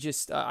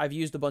used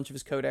a bunch of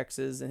his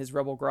codexes and his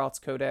Rebel Grots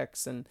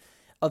codex and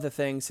other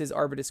things. His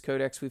Arbitus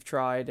codex we've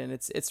tried, and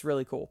it's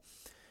really cool.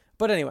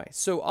 But anyway,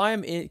 so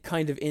I'm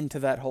kind of into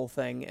that whole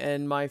thing,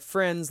 and my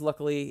friends,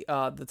 luckily,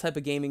 the type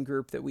of gaming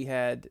group that we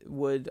had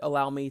would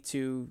allow me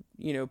to,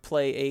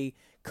 play a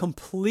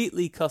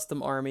completely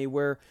custom army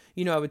where,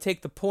 I would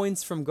take the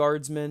points from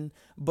Guardsmen,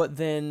 but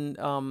then,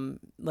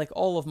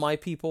 all of my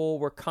people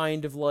were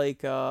kind of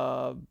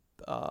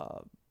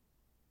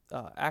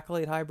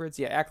Acolyte hybrids?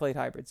 Yeah, Acolyte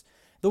hybrids.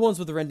 The ones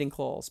with the Rending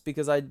Claws,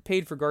 because I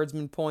paid for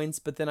Guardsman points,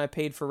 but then I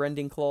paid for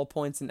Rending Claw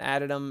points and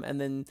added them,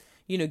 and then,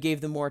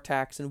 gave them more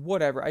attacks and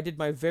whatever. I did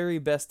my very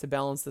best to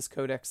balance this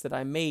codex that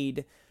I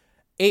made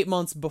 8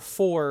 months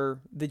before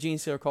the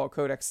Genestealer Cult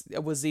codex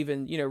was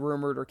even,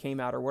 rumored or came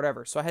out or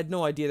whatever. So I had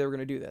no idea they were going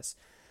to do this.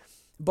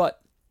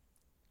 But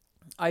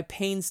I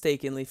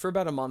painstakingly, for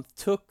about a month,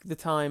 took the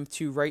time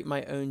to write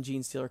my own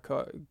Genestealer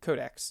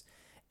codex.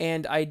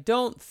 And I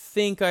don't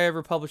think I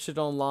ever published it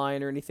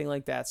online or anything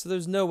like that. So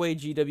there's no way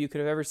GW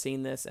could have ever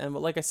seen this. And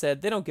like I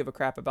said, they don't give a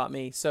crap about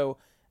me. So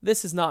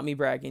this is not me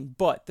bragging.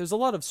 But there's a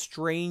lot of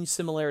strange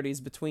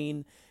similarities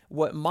between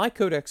what my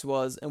codex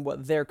was and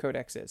what their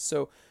codex is.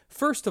 So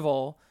first of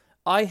all,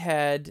 I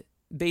had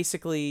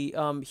basically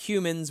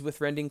humans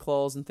with Rending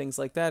Claws and things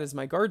like that as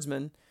my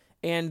guardsmen.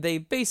 And they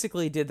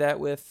basically did that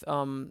with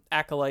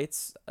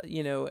acolytes,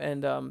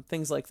 and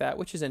things like that,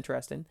 which is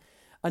interesting.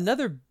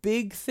 Another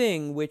big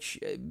thing, which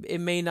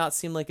it may not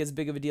seem like as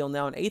big of a deal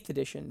now in 8th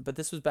edition, but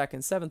this was back in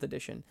 7th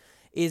edition,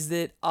 is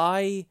that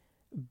I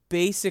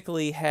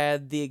basically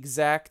had the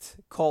exact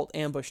cult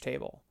ambush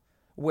table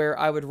where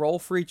I would roll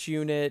for each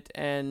unit,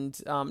 and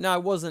now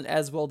it wasn't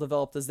as well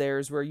developed as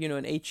theirs, where,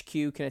 an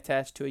HQ can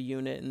attach to a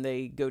unit and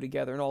they go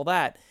together and all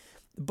that,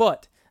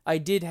 but I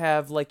did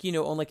have, on a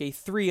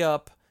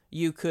 3-up,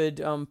 you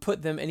could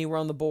put them anywhere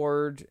on the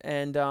board,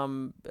 and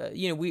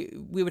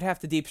we would have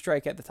to deep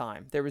strike at the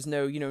time. There was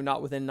no,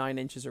 not within 9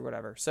 inches or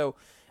whatever. So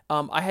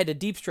I had to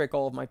deep strike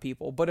all of my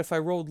people. But if I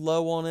rolled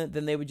low on it,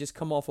 then they would just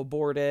come off a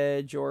board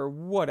edge or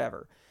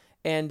whatever.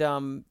 And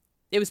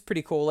it was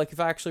pretty cool. If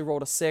I actually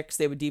rolled a 6,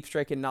 they would deep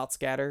strike and not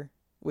scatter,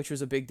 which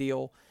was a big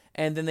deal.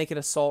 And then they could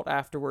assault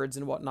afterwards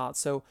and whatnot.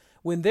 So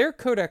when their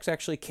codex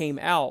actually came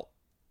out,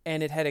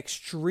 and it had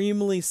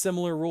extremely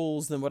similar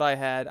rules than what I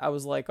had, I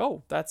was like,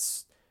 oh,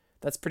 that's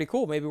pretty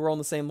cool. Maybe we're on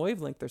the same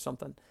wavelength or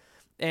something.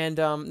 And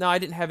no, I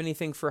didn't have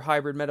anything for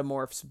hybrid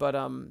metamorphs, but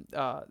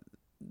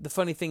the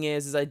funny thing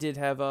is I did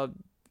have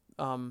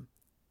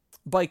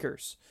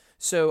bikers.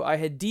 So I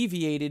had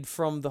deviated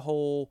from the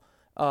whole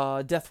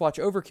Deathwatch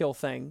Overkill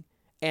thing,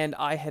 and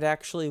I had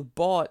actually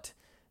bought.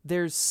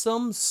 There's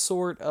some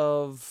sort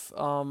of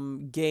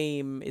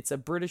game. It's a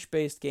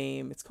British-based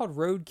game. It's called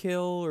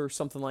Roadkill or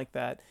something like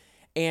that.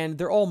 And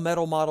they're all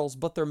metal models,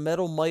 but they're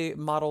metal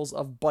models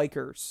of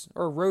bikers,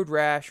 or Road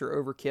Rash, or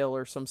Overkill,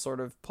 or some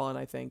sort of pun,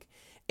 I think.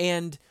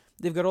 And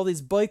they've got all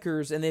these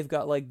bikers, and they've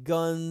got like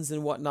guns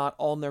and whatnot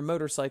on their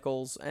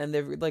motorcycles, and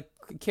they're like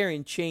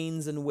carrying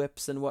chains and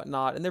whips and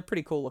whatnot, and they're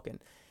pretty cool looking.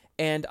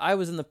 And I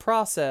was in the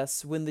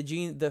process when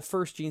the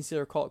first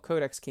Genestealer Cult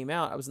Codex came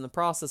out. I was in the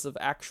process of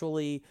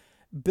actually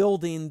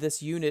building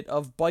this unit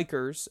of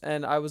bikers,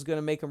 and I was going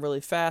to make them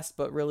really fast,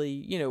 but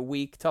really,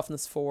 weak,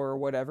 toughness 4 or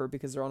whatever,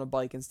 because they're on a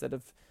bike instead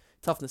of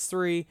toughness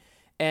 3.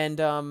 And,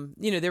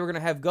 they were going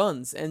to have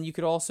guns, and you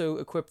could also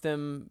equip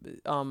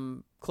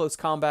them close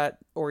combat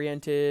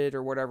oriented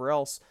or whatever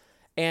else.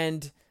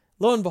 And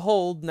lo and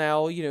behold,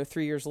 now,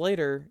 3 years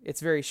later,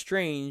 it's very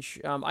strange.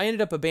 I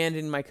ended up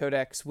abandoning my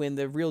codex when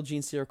the real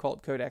Genestealer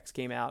Cult Codex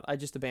came out. I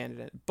just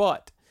abandoned it.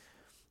 But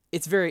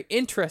it's very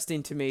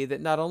interesting to me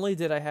that not only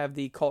did I have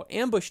the Cult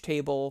Ambush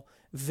table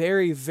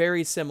very,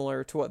 very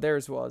similar to what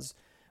theirs was,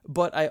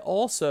 but I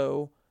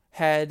also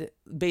had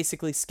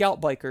basically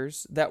scout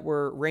bikers that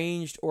were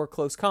ranged or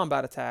close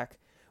combat attack,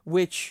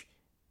 which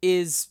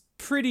is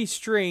pretty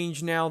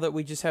strange now that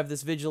we just have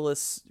this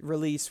Vigilus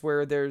release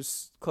where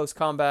there's close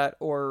combat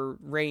or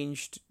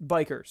ranged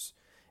bikers.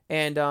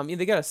 And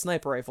they got a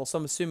sniper rifle, so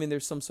I'm assuming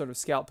there's some sort of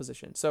scout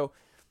position. So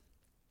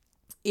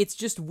it's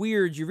just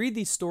weird. You read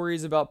these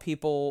stories about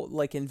people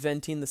like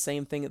inventing the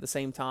same thing at the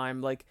same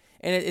time, like,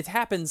 and it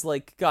happens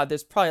like, God,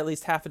 there's probably at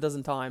least half a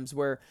dozen times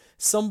where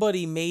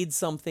somebody made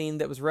something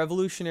that was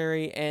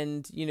revolutionary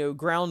and,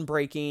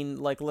 groundbreaking,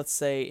 like let's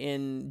say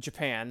in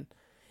Japan,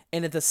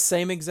 and at the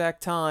same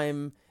exact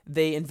time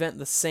they invent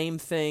the same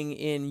thing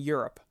in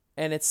Europe,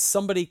 and it's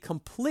somebody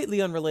completely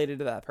unrelated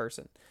to that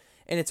person.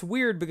 And it's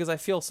weird because I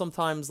feel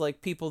sometimes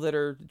like people that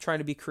are trying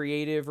to be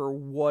creative or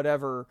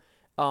whatever,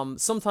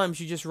 sometimes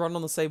you just run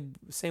on the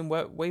same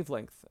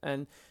wavelength.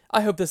 And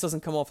I hope this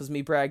doesn't come off as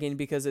me bragging,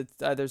 because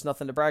there's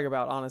nothing to brag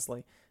about,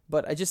 honestly.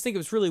 But I just think it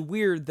was really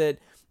weird that,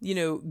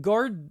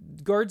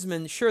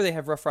 guardsmen, sure, they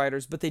have Rough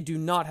Riders, but they do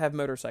not have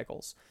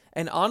motorcycles.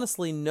 And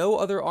honestly, no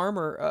other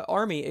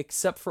army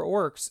except for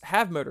orcs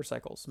have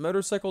motorcycles.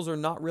 Motorcycles are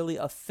not really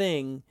a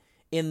thing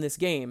in this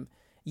game.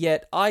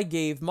 Yet I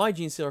gave my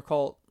Genestealer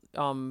Cult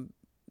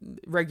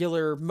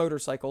regular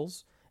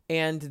motorcycles,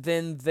 and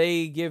then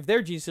they give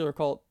their Genestealer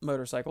Cult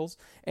motorcycles,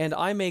 and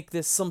I make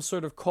this some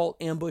sort of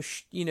cult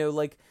ambush,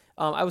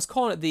 I was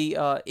calling it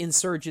the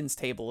insurgents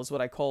table is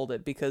what I called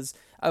it, because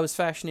I was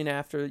fashioning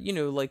after,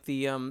 like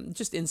the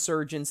just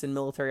insurgents in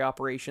military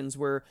operations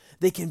where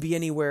they can be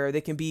anywhere.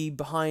 They can be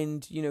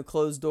behind,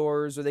 closed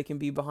doors, or they can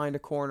be behind a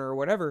corner or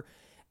whatever.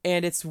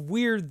 And it's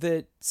weird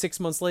that 6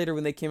 months later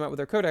when they came out with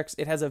their codex,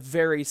 it has a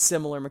very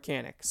similar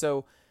mechanic.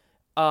 So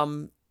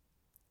I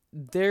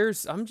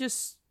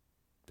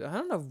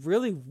don't know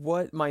really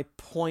what my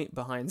point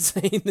behind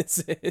saying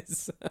this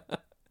is,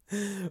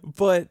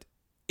 but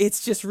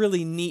it's just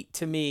really neat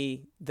to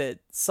me that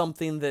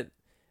something that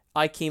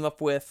I came up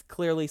with,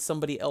 clearly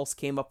somebody else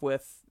came up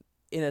with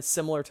in a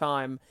similar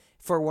time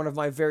for one of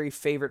my very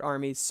favorite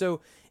armies.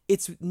 So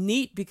it's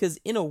neat because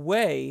in a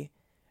way,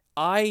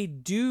 I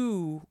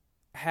do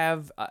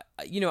have,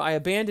 I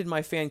abandoned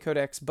my fan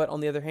codex, but on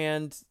the other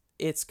hand,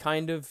 it's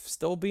kind of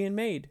still being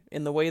made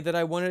in the way that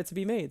I wanted it to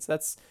be made. So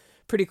that's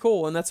pretty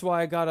cool, and that's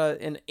why I got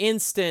an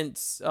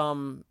instant,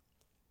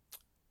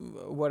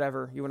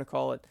 whatever you want to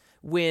call it,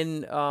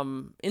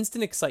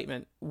 instant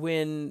excitement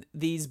when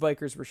these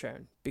bikers were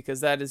shown, because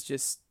that is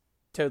just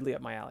totally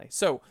up my alley.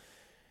 So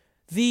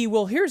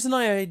here's an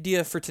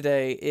idea for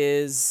today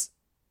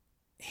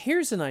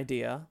here's an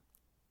idea.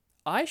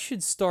 I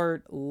should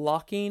start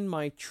locking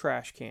my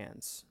trash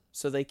cans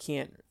so they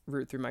can't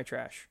root through my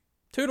trash.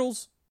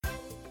 Toodles!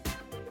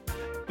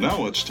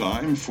 Now it's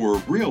time for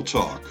Real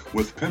Talk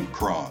with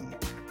Pimpcron.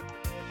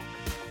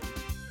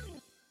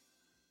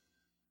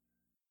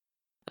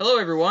 Hello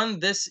everyone,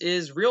 this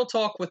is Real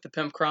Talk with the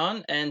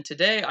Pimpcron, and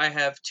today I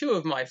have two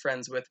of my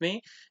friends with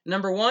me.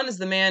 Number one is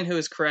the man who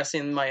is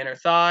caressing my inner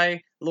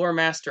thigh, Lore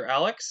Master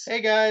Alex. Hey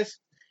guys!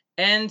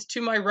 And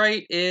to my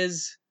right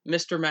is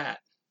Mr. Matt.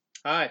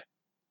 Hi.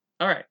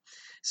 Alright,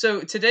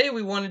 so today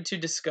we wanted to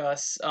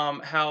discuss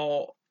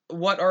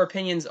what our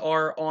opinions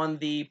are on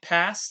the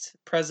past,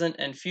 present,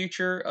 and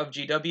future of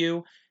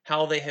GW,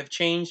 how they have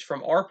changed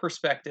from our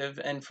perspective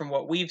and from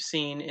what we've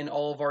seen in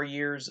all of our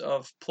years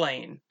of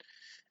playing.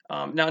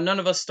 Now, none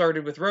of us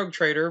started with Rogue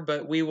Trader,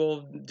 but we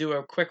will do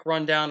a quick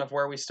rundown of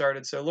where we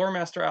started. So, Lore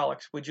Master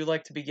Alex, would you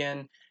like to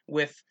begin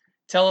with,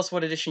 tell us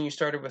what edition you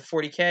started with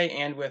 40K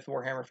and with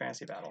Warhammer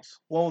Fantasy Battles?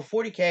 Well, with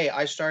 40K,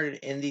 I started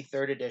in the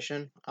 3rd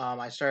edition.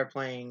 I started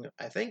playing,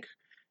 I think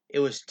it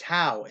was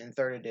Tau in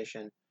 3rd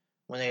edition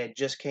when they had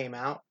just came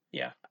out.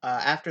 Yeah.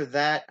 After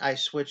that, I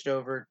switched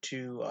over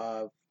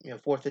to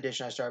 4th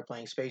edition. I started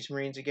playing Space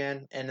Marines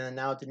again, and then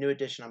now at the new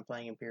edition, I'm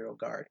playing Imperial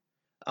Guard.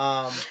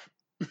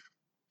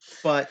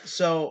 But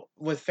so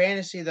with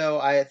fantasy though,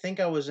 I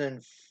think I was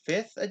in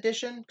 5th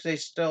edition because they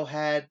still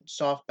had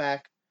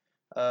softback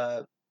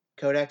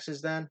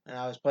codexes then, and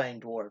I was playing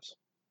dwarves.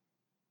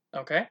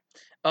 Okay.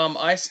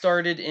 I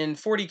started in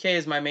 40K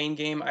as my main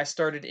game. I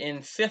started in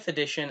 5th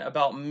edition,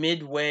 about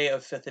midway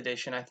of 5th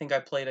edition. I think I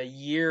played a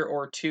year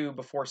or two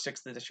before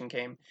 6th edition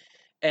came.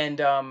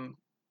 And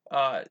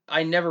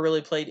I never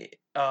really played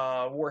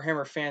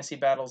Warhammer Fantasy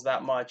Battles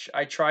that much.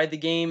 I tried the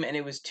game and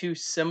it was too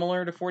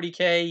similar to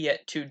 40K,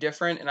 yet too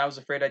different, and I was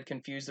afraid I'd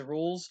confuse the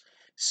rules.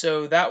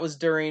 So that was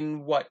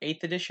during what,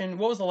 8th edition?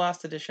 What was the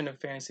last edition of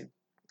Fantasy?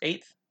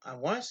 8th? I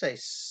want to say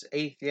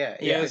eighth, yeah,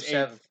 Yeah. eighth or was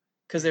seventh.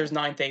 Because there's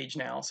 9th age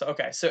now. So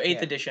okay, so 8th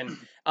Yeah.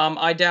 edition.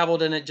 I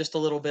dabbled in it just a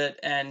little bit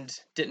and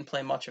didn't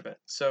play much of it.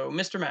 So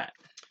Mr. Matt.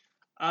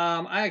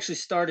 I actually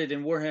started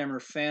in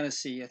Warhammer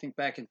Fantasy, I think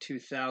back in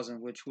 2000,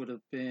 which would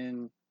have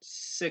been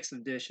 6th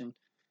edition.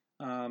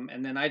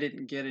 And then I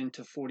didn't get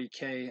into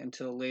 40K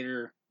until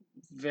later,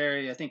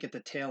 I think at the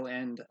tail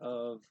end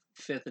of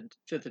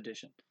 5th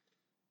edition.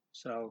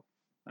 So,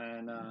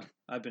 and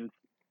I've been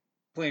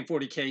playing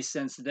 40K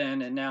since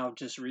then, and now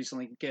just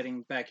recently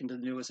getting back into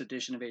the newest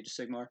edition of Age of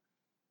Sigmar.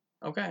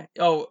 Okay.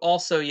 Oh,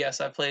 also,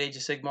 yes, I played Age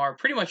of Sigmar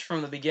pretty much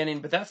from the beginning,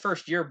 but that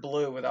first year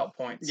blew without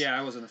points. Yeah,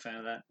 I wasn't a fan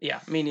of that. Yeah,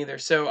 me neither.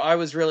 So I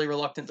was really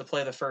reluctant to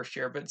play the first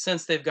year, but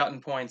since they've gotten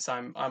points,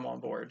 I'm on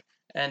board.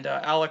 And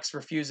Alex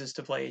refuses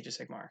to play Age of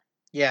Sigmar.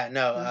 Yeah,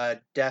 no,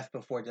 death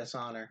before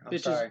dishonor. I'm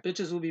sorry.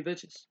 Bitches will be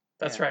bitches.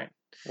 That's Yeah. right.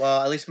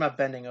 Well, at least I'm not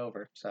bending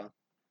over, so.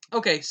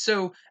 Okay,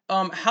 so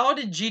how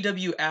did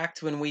GW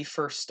act when we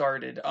first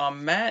started?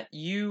 Matt,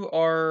 you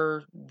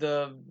are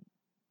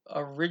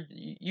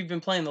you've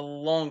been playing the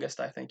longest,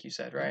 I think you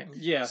said, right?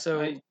 Yeah.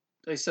 So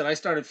I said I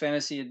started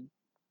fantasy in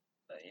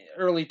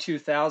early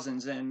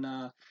 2000s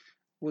and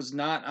was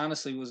not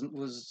honestly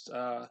was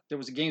there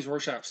was a Games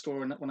Workshop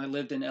store when I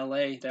lived in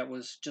LA that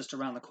was just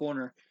around the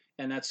corner,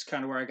 and that's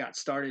kind of where I got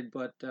started.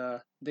 But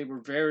they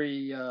were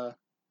very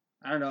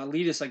I don't know,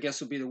 elitist, I guess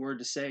would be the word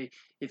to say.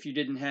 If you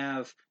didn't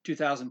have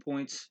 2,000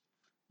 points,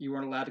 you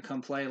weren't allowed to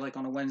come play. Like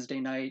on a Wednesday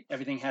night,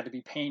 everything had to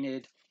be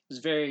painted. It was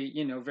very,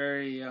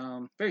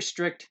 very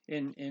strict.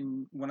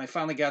 In when I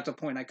finally got to a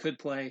point I could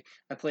play,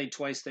 I played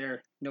twice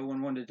there. No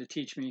one wanted to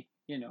teach me.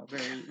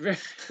 Very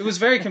it was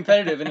very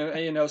competitive,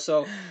 and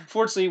so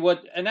fortunately,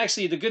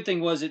 actually the good thing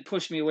was it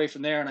pushed me away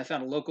from there, and I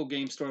found a local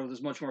game store that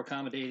was much more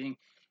accommodating,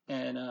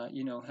 and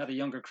had a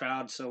younger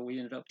crowd, so we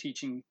ended up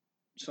teaching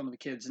some of the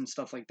kids and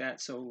stuff like that.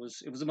 So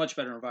it was a much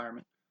better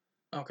environment.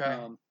 okay.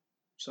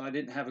 So I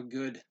didn't have a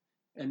good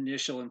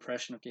initial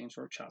impression of Games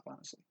Workshop,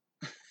 honestly.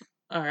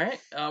 All right.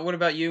 What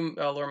about you,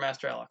 Lore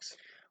Master Alex?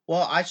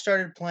 Well, I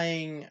started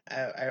playing.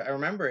 I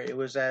remember it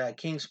was at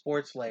King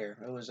Sports Lair.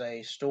 It was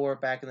a store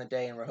back in the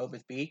day in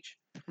Rehoboth Beach.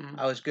 Mhm.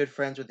 I was good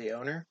friends with the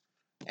owner,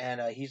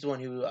 and he's the one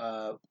who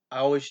I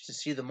always used to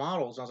see the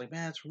models. And I was like,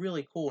 man, that's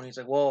really cool. And he's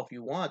like, well, if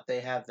you want, they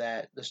have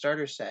the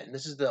starter set, and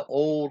this is the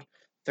old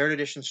 3rd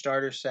edition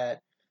starter set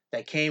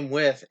that came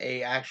with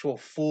a actual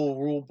full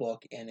rule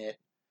book in it.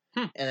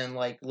 Hmm. And then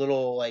like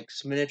little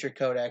miniature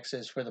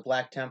codexes for the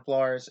Black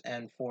Templars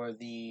and for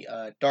the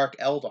Dark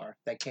Eldar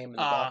that came in the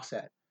box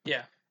set.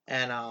 Yeah.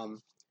 And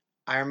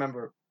I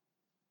remember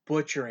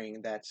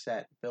butchering that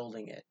set,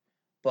 building it,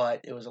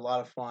 but it was a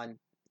lot of fun.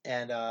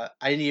 And I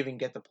didn't even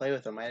get to play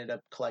with them. I ended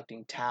up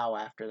collecting Tau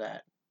after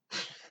that.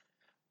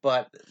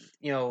 But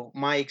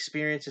my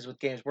experiences with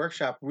Games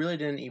Workshop really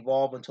didn't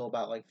evolve until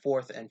about like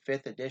 4th and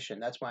 5th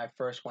edition. That's when I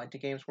first went to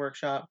Games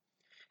Workshop,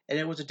 and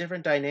it was a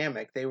different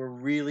dynamic. They were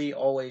really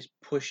always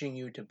pushing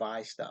you to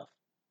buy stuff.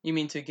 You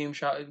mean to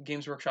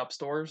Games Workshop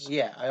stores?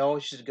 Yeah, I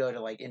always used to go to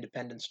like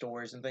independent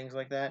stores and things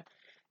like that.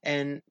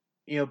 And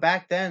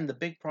back then the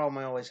big problem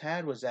I always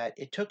had was that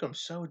it took them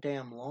so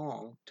damn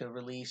long to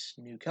release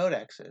new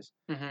codexes.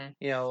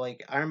 Mm-hmm.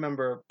 Like I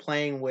remember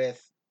playing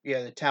with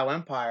the Tau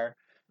Empire,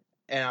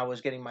 and I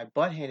was getting my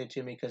butt handed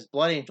to me because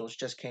Blood Angels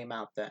just came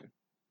out then,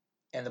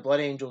 and the Blood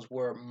Angels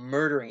were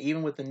murdering.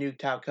 Even with the new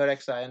Tau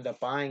Codex that I ended up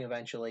buying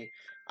eventually,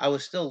 I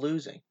was still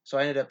losing. So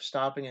I ended up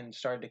stopping and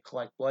started to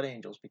collect Blood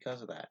Angels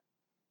because of that.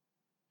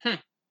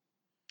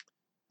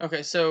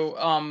 Okay,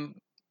 so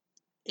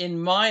in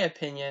my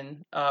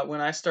opinion, when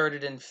I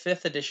started in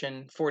 5th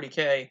edition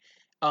 40K,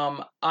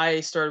 I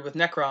started with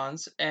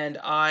Necrons, and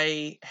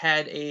I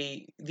had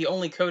the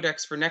only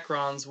codex for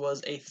Necrons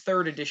was a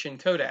 3rd edition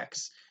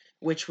codex,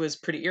 which was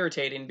pretty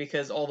irritating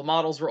because all the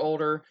models were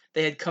older.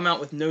 They had come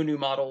out with no new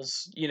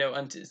models,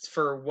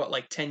 for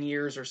like 10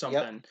 years or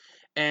something. Yep.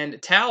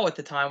 And Tau at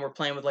the time were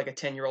playing with like a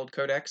 10-year-old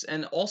codex,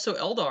 and also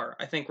Eldar,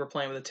 I think, were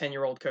playing with a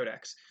 10-year-old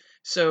codex.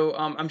 So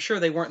I'm sure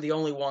they weren't the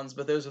only ones,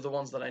 but those are the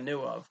ones that I knew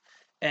of.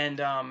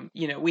 And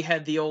we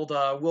had the old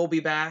 "We'll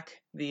Be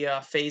Back," the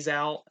phase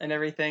out and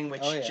everything,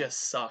 which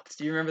just sucked.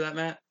 Do you remember that,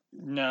 Matt?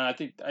 No, I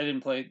think I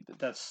didn't play.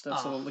 That's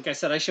like I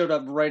said, I showed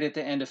up right at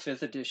the end of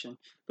 5th edition.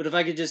 But if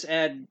I could just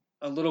add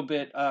a little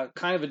bit,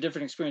 kind of a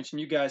different experience than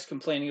you guys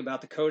complaining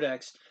about the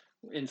codex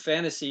in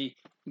fantasy,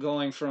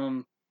 going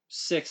from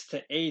 6th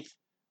to 8th.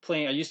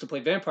 I used to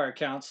play Vampire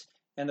Counts,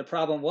 and the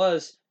problem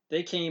was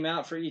they came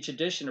out for each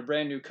edition a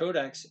brand new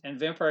codex, and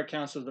Vampire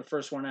Counts was the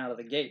first one out of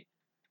the gate.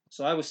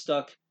 So I was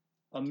stuck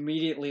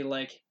immediately,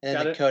 and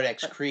then the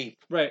codex creep.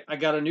 Right, I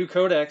got a new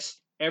codex.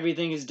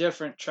 Everything is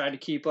different. Tried to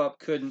keep up,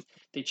 couldn't.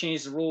 They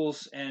changed the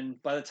rules,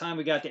 and by the time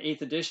we got to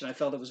 8th edition, I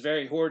felt it was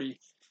very hordy.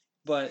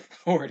 But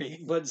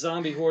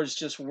zombie hordes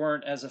just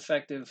weren't as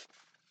effective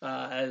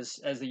as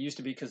they used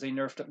to be, because they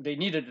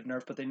needed a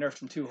nerf, but they nerfed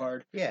them too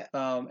hard. Yeah.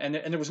 And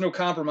there was no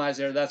compromise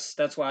there.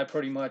 That's why I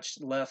pretty much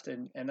left,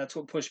 and that's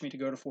what pushed me to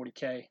go to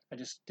 40K. I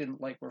just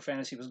didn't like where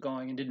fantasy was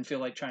going and didn't feel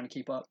like trying to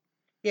keep up.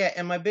 Yeah,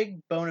 and my big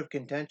bone of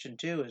contention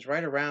too is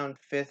right around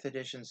 5th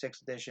edition,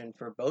 6th edition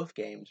for both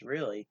games,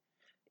 really.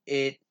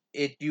 It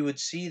you would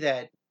see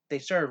that they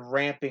started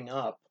ramping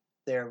up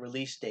their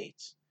release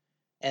dates.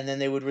 And then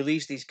they would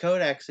release these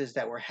codexes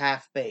that were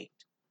half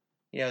baked.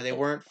 They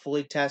weren't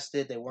fully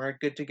tested, they weren't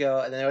good to go,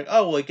 and they're like,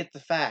 "Oh, well, get the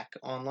FAQ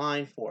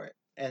online for it."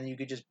 And you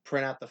could just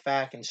print out the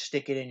FAQ and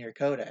stick it in your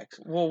codex.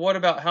 Well, what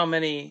about how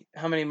many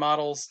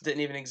models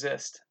didn't even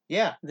exist?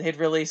 Yeah. They'd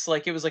release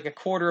it was like a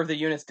quarter of the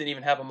units didn't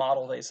even have a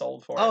model they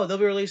sold for. Oh, they'll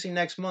be releasing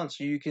next month,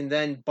 so you can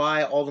then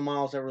buy all the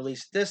models that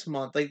released this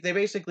month. Like, they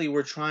basically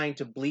were trying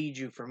to bleed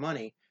you for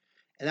money.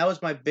 And that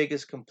was my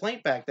biggest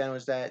complaint back then,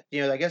 was that,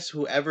 I guess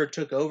whoever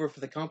took over for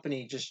the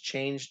company just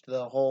changed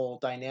the whole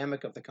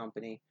dynamic of the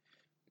company.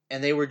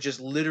 And they were just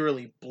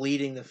literally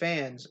bleeding the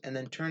fans and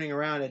then turning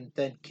around and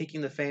then kicking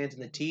the fans in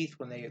the teeth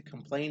when they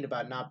complained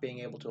about not being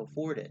able to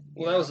afford it.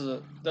 Well,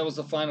 that was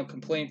the final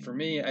complaint for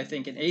me. I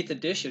think in 8th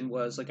edition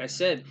was, like I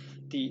said,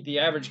 the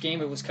average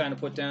game it was kind of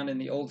put down in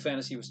the old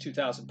fantasy was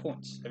 2,000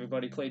 points.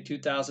 Everybody played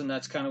 2,000.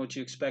 That's kind of what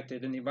you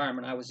expected in the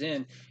environment I was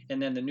in.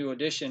 And then the new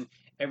edition,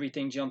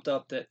 everything jumped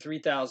up to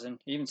 3,000.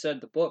 Even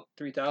said the book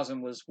 3,000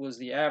 was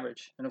the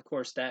average. And of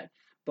course that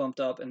bumped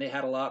up, and they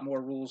had a lot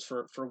more rules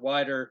for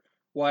wider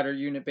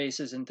unit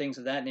bases and things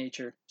of that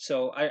nature.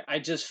 So I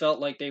just felt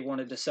like they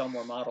wanted to sell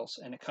more models,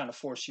 and it kind of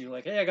forced you,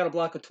 like, hey, I got a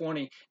block of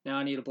 20, now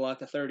I need a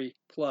block of 30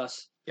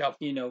 plus. Yep.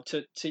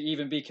 To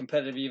even be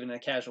competitive, even in a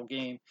casual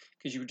game,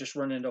 because you would just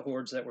run into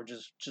hordes that were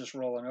just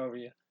rolling over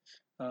you.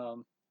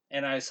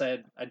 And I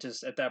said,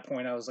 at that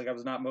point I was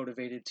not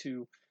motivated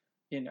to,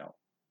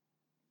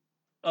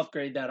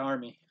 upgrade that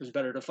army. It was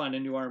better to find a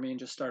new army and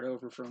just start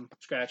over from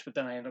scratch. But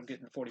then I ended up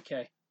getting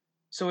 40K.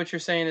 So what you're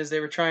saying is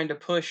they were trying to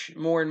push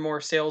more and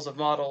more sales of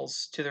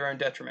models to their own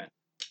detriment.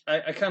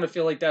 I kind of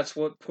feel like that's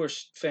what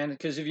pushed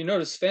because if you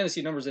notice,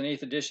 fantasy numbers in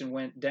 8th edition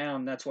went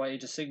down. That's why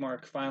Age of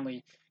Sigmar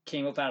finally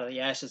came up out of the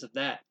ashes of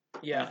that.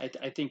 Yeah.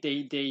 I think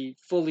they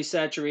fully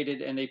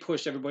saturated, and they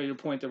pushed everybody to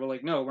the point that we're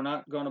like, no, we're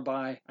not going to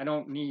buy. I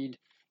don't need,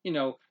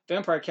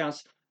 vampire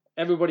counts.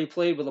 Everybody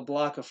played with a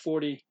block of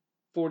 40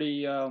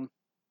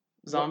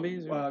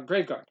 zombies?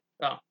 Graveguard.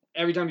 Oh.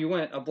 Every time you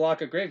went, a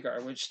block of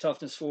Graveguard, which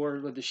toughness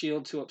 4 with the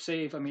shield, 2 up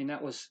save. I mean,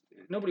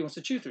 nobody wants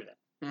to chew through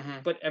that. Mm-hmm.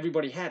 But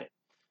everybody had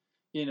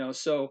it.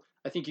 So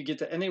I think you get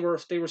to, and they were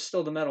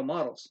still the metal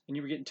models, and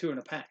you were getting 2 in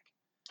a pack.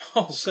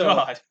 Oh, so,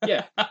 God.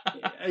 Yeah.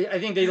 I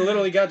think they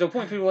literally got to a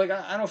point, people were like,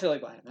 I don't feel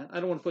like buying that.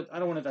 I don't want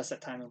to invest that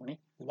time and money.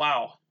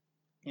 Wow.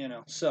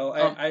 So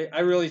I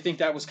really think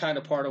that was kind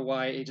of part of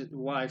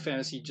why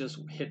fantasy just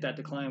hit that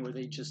decline, where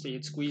they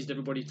had squeezed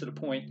everybody to the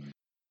point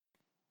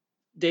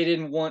they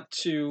didn't want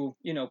to,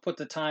 put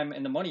the time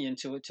and the money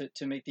into it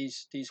to make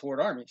these horde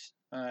armies.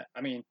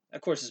 I mean,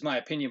 of course, it's my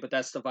opinion, but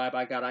that's the vibe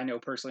I got. I know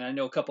personally. I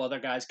know a couple other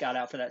guys got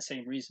out for that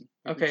same reason.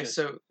 Okay,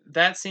 so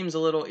that seems a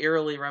little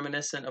eerily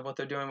reminiscent of what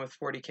they're doing with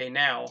 40K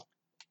now.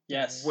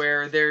 Yes.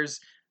 Where there's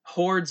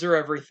hordes or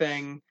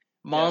everything.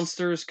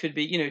 Monsters could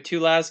be, 2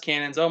 las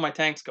cannons. Oh, my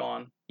tank's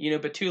gone.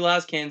 But 2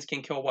 las cannons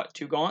can kill,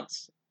 2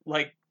 gaunts?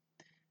 Like,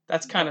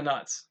 that's kind of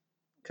nuts.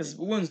 Because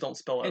wounds don't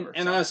spill over.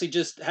 And honestly,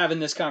 just having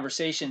this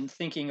conversation,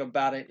 thinking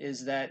about it,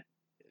 is that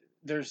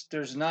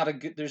there's never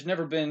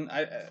been,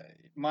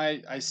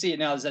 I see it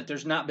now, is that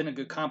there's not been a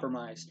good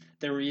compromise.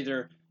 There were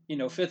either,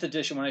 5th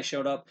edition when I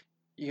showed up,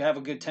 you have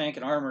a good tank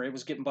and armor, it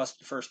was getting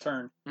busted first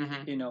turn.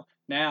 Mm-hmm.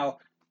 Now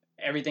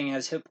everything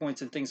has hit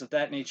points and things of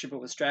that nature,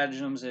 but with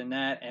stratagems and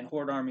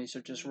horde armies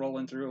are just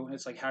rolling through.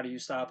 It's like, how do you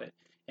stop it?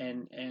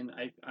 And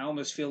I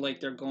almost feel like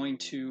the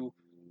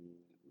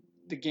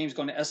game's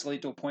going to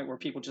escalate to a point where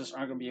people just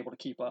aren't going to be able to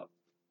keep up.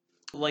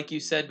 Like you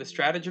said, with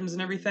stratagems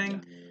and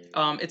everything,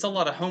 it's a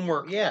lot of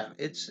homework. Yeah,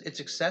 it's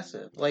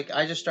excessive. Like,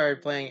 I just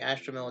started playing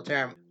Astra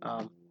Militarum.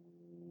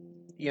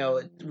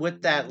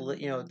 With that,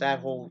 that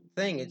whole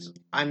thing,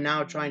 I'm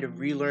now trying to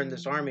relearn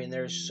this army, and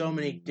there's so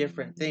many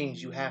different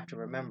things you have to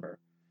remember.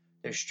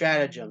 There's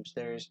stratagems,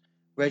 there's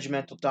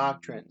regimental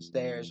doctrines,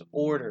 there's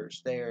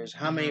orders, there's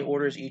how many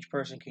orders each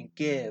person can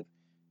give,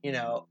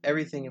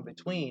 everything in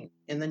between.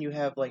 And then you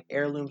have, like,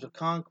 heirlooms of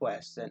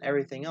conquest and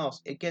everything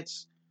else.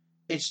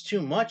 It's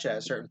too much at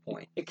a certain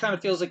point. It kind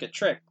of feels like a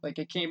trick. Like,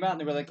 it came out and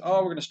they were like, oh,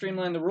 we're going to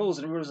streamline the rules.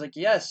 And everybody was like,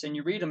 yes. And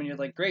you read them and you're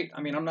like, great.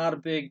 I mean, I'm not a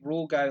big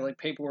rule guy, like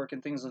paperwork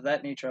and things of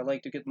that nature. I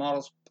like to get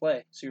models to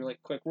play. So you're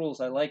like, quick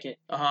rules. I like it.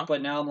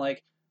 But now I'm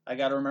like, I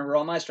got to remember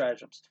all my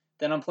stratagems.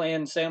 Then I'm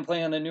playing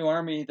a new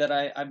army that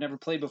I've never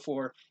played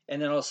before.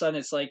 And then all of a sudden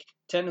it's like,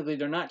 technically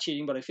they're not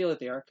cheating, but I feel like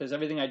they are. Because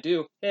everything I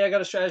do, hey, I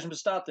got a stratagem to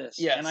stop this.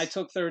 Yes. And I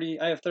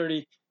have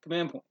 30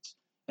 command points.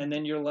 And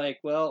then you're like,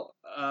 well,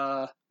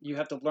 you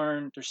have to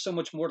learn. There's so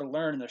much more to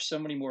learn. And there's so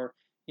many more,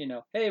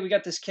 hey, we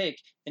got this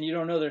cake. And you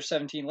don't know there's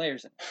 17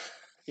 layers in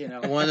you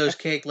know. And one of those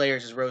cake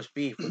layers is roast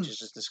beef, which is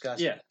just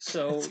disgusting. Yeah,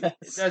 so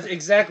that's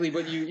exactly.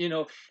 But you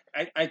know,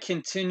 I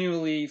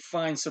continually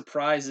find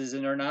surprises,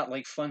 and they're not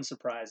like fun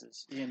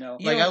surprises. You know,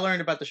 Like I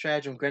learned about the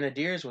stratagem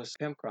Grenadiers with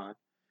Pimpcron.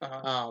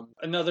 Uh-huh.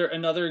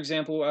 Another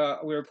example.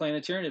 We were playing a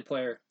Tyranid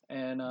player,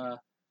 and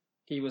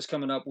he was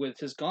coming up with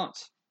his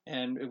gaunts,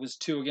 and it was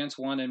 2 against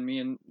 1, and me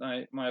and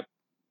my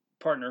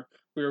partner,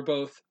 we were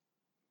both,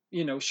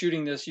 you know,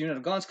 shooting this unit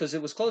of gaunts because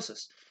it was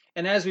closest.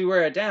 And as we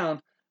wear it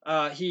down,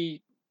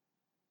 he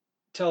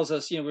tells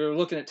us, you know, we were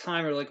looking at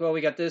time, we were like, well,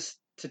 we got this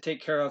to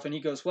take care of, and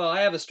he goes, well,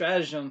 I have a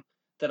stratagem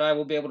that I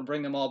will be able to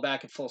bring them all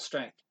back at full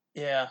strength.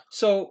 Yeah.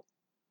 So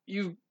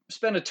you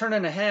spend a turn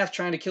and a half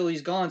trying to kill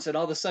these gaunts, and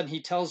all of a sudden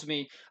he tells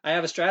me I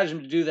have a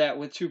stratagem to do that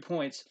with 2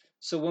 points.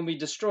 So when we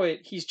destroy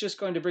it, he's just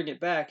going to bring it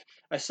back.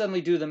 I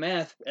suddenly do the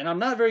math, and I'm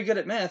not very good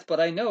at math, but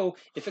I know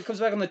if it comes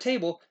back on the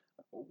table,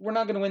 we're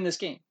not going to win this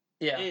game.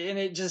 Yeah. And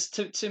it just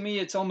to me,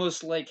 it's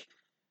almost like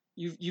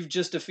you've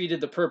just defeated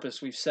the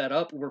purpose we've set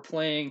up. We're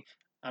playing.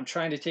 I'm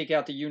trying to take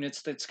out the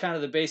units. That's kind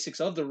of the basics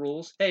of the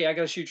rules. Hey, I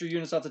got to shoot your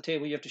units off the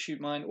table. You have to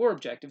shoot mine or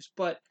objectives.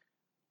 But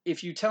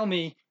if you tell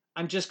me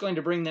I'm just going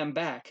to bring them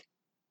back,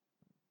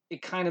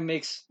 it kind of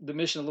makes the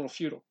mission a little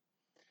futile.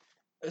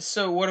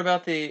 So what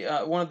about the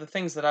one of the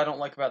things that I don't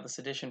like about this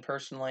edition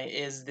personally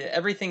is that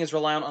everything is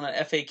reliant on an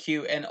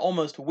FAQ and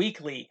almost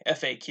weekly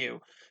FAQ.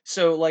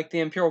 So like the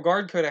Imperial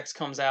Guard Codex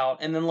comes out,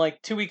 and then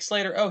like 2 weeks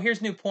later, oh,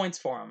 here's new points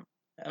for them,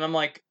 and I'm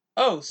like,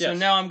 oh, so Yes.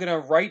 now I'm gonna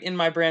write in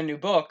my brand new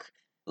book.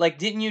 Like,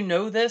 didn't you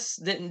know this?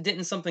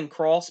 Didn't something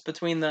cross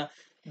between the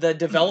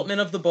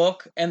development of the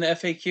book and the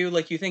FAQ?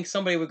 Like, you think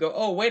somebody would go,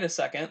 oh, wait a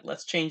second,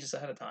 let's change this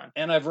ahead of time.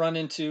 And I've run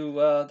into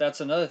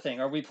that's another thing.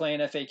 Are we playing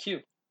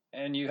FAQ?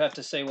 And you have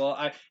to say,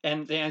 well,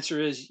 and the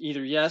answer is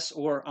either yes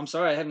or I'm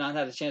sorry, I have not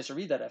had a chance to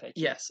read that FAQ.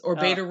 Yes, or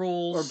beta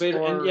rules, or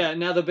beta. And yeah,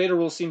 now the beta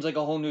rule seems like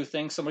a whole new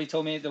thing. Somebody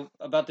told me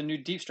about the new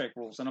Deep Strike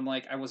rules, and I'm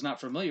like, I was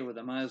not familiar with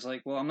them. I was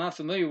like, well, I'm not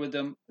familiar with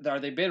them. Are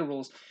they beta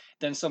rules?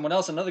 Then someone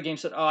else, another game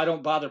said, oh, I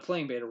don't bother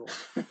playing beta rules.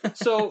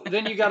 So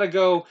then you got to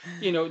go,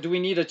 you know, do we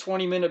need a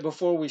 20-minute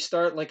before we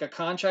start like a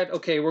contract?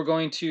 Okay, we're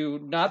going to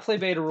not play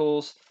beta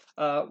rules.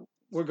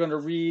 We're going to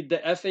read the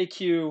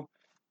FAQ,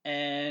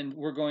 and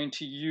we're going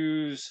to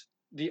use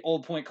the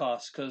old point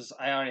costs because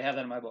I already have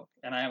that in my book,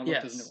 and I haven't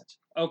looked at the new ones.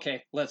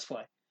 Okay, let's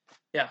play.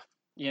 Yeah.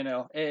 You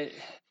know,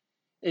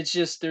 it's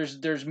just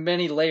there's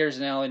many layers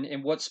now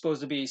in what's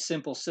supposed to be a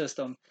simple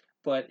system,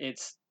 but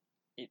it's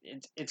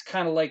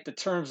kind of like the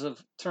terms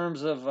of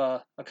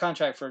a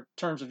contract for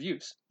terms of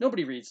use.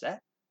 Nobody reads that.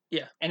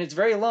 Yeah. And it's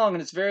very long,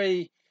 and it's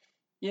very,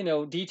 you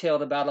know,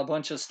 detailed about a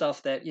bunch of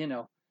stuff that, you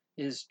know,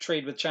 is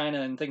trade with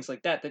China and things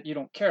like that you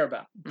don't care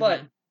about. Mm-hmm.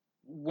 But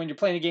when you're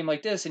playing a game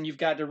like this and you've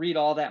got to read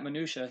all that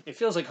minutia, it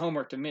feels like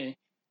homework to me.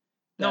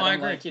 No, I I'm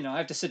agree. like, you know, I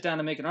have to sit down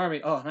and make an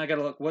army. Oh, and I got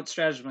to look, what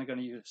strategy am I going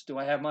to use? Do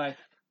I have my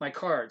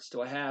cards?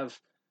 Do I have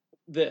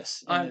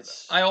this? And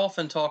I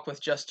often talk with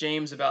Just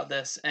James about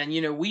this, and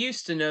you know, we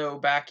used to know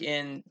back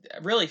in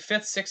really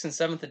 5th, 6th, and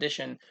 7th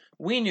edition,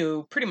 we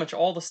knew pretty much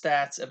all the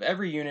stats of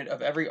every unit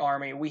of every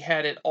army. We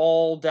had it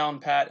all down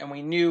pat, and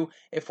we knew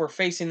if we're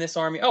facing this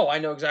army, oh, I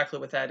know exactly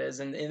what that is,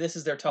 and this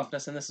is their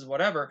toughness, and this is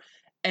whatever.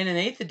 And in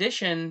 8th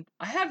edition,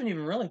 I haven't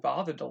even really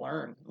bothered to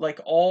learn like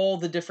all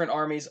the different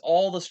armies,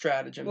 all the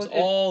stratagems,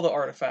 all the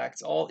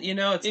artifacts, all, you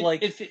know,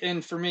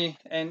 and for me,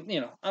 and you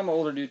know, I'm an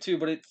older dude too,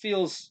 but it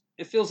feels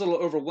a little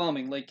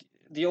overwhelming. Like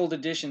the old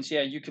editions,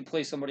 yeah, you could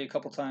play somebody a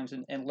couple times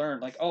and learn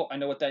like, oh, I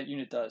know what that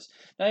unit does.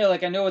 Now you're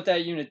like, I know what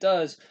that unit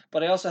does,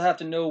 but I also have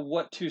to know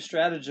what 2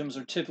 stratagems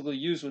are typically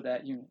used with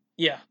that unit.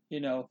 Yeah. You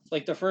know,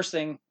 like the first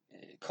thing,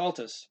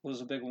 Cultus was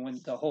a big one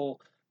when the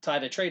whole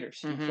Tide of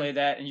Traitors. You play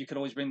that and you could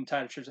always bring the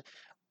Tide of Traitors.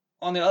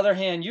 On the other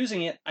hand,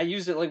 using it, I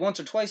used it like once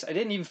or twice. I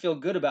didn't even feel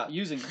good about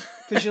using it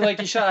because you're like,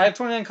 I have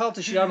 29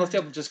 cultists, you on the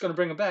table, just going to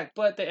bring them back.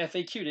 But they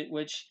FAQ'd it,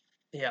 which,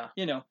 yeah,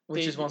 you know,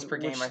 which is once per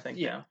game, I think.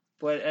 Yeah.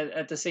 But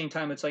at the same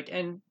time, it's like,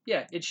 and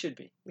yeah, it should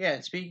be. Yeah,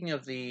 and speaking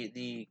of the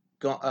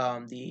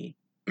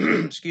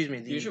excuse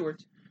me, Use your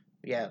words.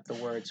 Yeah, the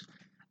words.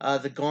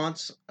 The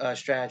Gaunts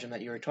stratagem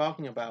that you were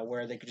talking about,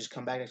 where they could just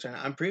come back next turn.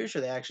 I'm pretty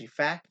sure they actually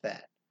fact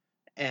that.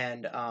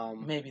 And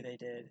maybe they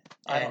did.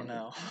 I don't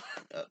know.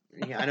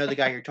 Yeah, I know the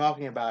guy you're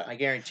talking about. I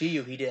guarantee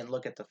you, he didn't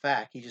look at the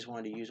fact. He just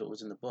wanted to use what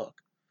was in the book.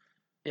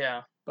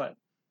 Yeah, but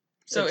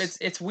so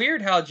it's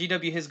weird how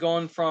GW has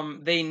gone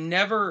from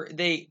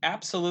they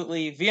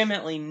absolutely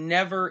vehemently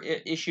never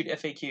issued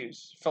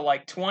FAQs for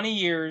like 20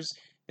 years.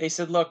 They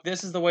said, look,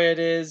 this is the way it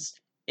is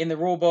in the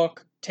rule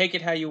book. Take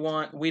it how you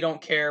want. We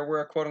don't care.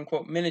 We're a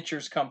quote-unquote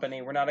miniatures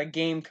company. We're not a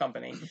game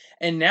company.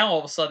 And now all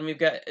of a sudden we've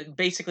got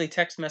basically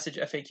text message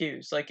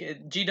FAQs. Like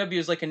GW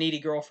is like a needy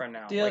girlfriend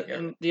now.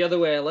 And the other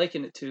way I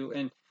liken it to,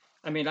 and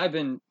I mean I've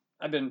been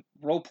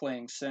role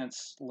playing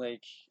since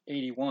like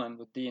 81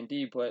 with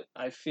D&D, but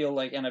I feel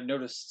like, and I've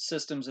noticed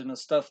systems and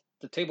the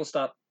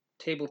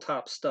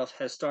tabletop stuff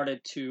has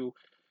started to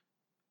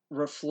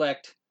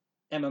reflect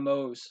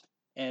MMOs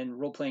and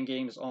role-playing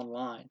games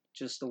online,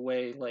 just the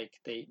way like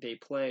they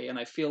play. And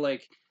I feel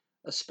like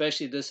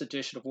especially this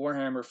edition of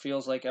Warhammer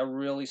feels like a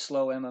really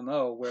slow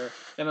MMO, where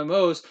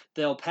MMOs,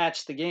 they'll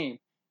patch the game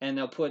and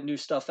they'll put new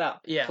stuff out.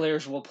 Yeah.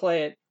 Players will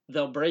play it,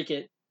 they'll break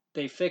it,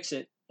 they fix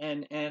it.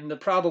 And the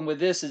problem with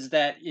this is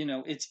that,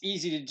 it's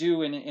easy to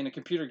do in a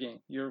computer game.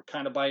 You're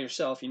kind of by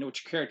yourself. You know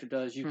what your character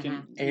does. You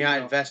can, And you're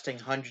not investing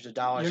hundreds of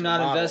dollars. you're in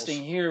not models.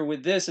 investing here.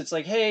 With this, it's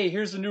like, hey,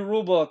 here's the new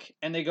rule book,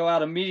 and they go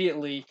out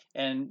immediately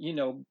and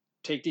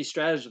take these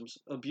stratagems,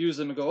 abuse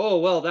them, and go, oh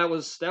well, that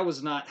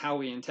was not how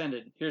we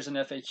intended. Here's an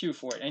FAQ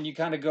for it, and you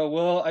kind of go,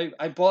 well,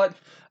 I bought,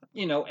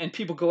 and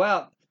people go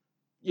out.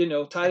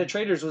 Tide of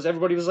Traders was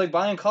everybody was like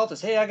buying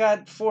cultists. Hey, I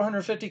got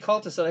 450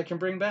 cultists that I can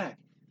bring back.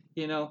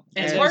 And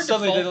it's hard to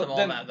fault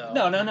them on that, though.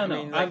 No. I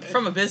mean,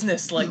 from a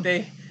business, like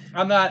they.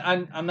 I'm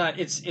not.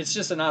 It's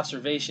just an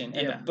observation.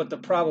 And Yeah. But the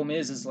problem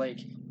is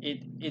like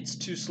it's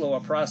too slow a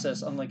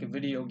process. Unlike a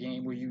video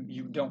game where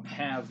you don't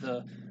have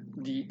the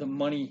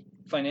money,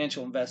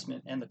 financial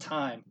investment, and the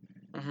time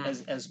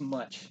as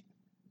much.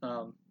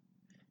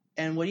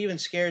 And what even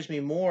scares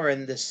me more,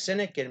 and the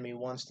cynic in me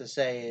wants to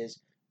say, is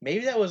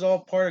maybe that was all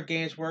part of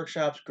Games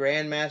Workshop's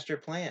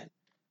grandmaster plan.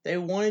 They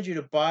wanted you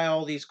to buy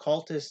all these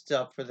cultists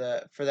up for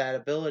that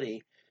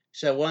ability.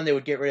 So one, they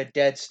would get rid of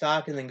dead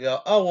stock and then go,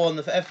 oh, well, in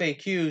the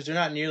FAQs, they're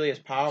not nearly as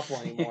powerful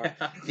anymore.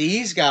 Yeah.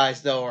 These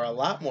guys, though, are a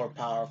lot more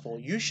powerful.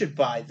 You should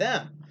buy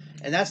them.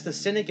 And that's the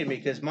cynic in me,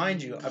 because,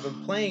 mind you, I've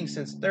been playing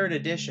since 3rd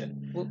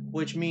edition,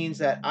 which means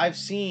that I've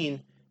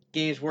seen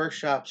Games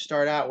Workshop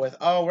start out with,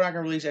 oh, we're not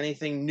going to release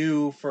anything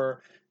new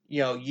for,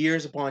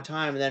 years upon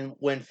time. And then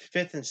when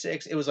 5th and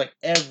 6th, it was like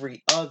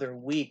every other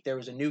week there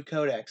was a new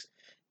codex.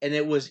 And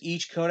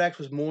each codex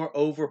was more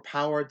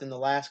overpowered than the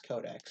last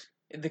codex.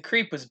 The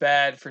creep was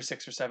bad for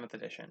 6th or 7th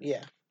edition.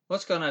 Yeah.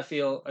 What's gonna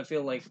feel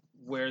like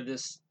where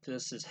this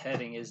is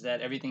heading is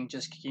that everything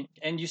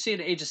and you see it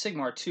in Age of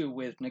Sigmar too,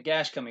 with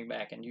Nagash coming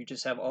back, and you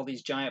just have all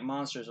these giant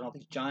monsters and all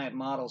these giant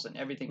models and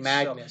everything.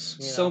 Magnus.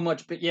 So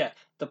much, but yeah,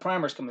 the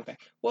Primarchs coming back.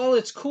 Well,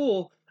 it's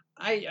cool.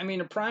 I mean,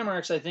 the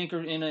Primarchs I think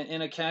are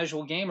in a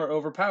casual game are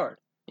overpowered.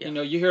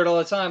 Yeah. You hear it all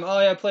the time. Oh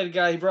yeah, I played a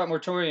guy. He brought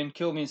Mortorian,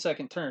 killed me in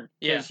second turn.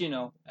 Yeah.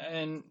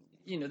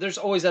 There's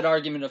always that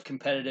argument of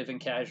competitive and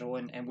casual,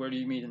 and where do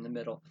you meet in the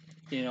middle?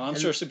 I'm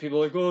sure some people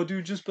are like, oh,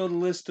 dude, just build a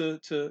list to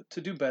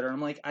do better.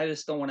 I'm like, I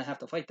just don't want to have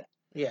to fight that.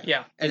 Yeah.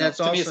 Yeah. And that's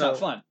to also, me, it's not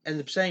fun. And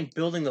the saying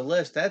building the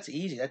list, that's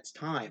easy. That's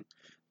time.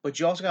 But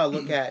you also got to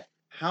look at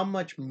how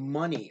much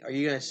money are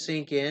you going to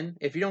sink in?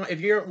 If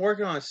you're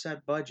working on a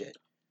set budget,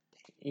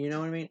 you know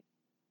what I mean?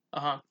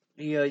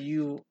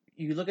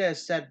 You look at a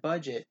set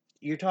budget,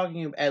 you're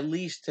talking at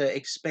least to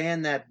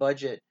expand that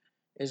budget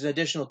is an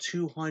additional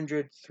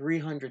 $200,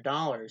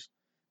 $300.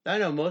 I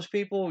know most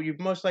people, you're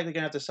most likely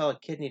going to have to sell a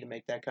kidney to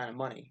make that kind of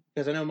money.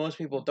 Because I know most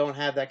people don't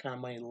have that kind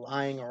of money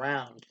lying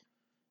around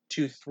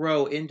to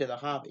throw into the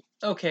hobby.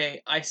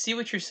 Okay, I see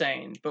what you're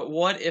saying, but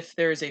what if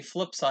there's a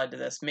flip side to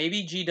this?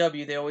 Maybe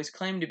GW, they always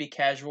claim to be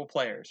casual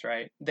players,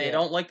 right? They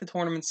don't like the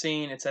tournament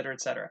scene, etc.,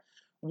 etc.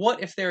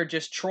 What if they're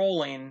just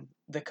trolling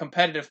the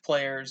competitive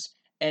players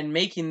and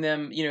making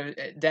them,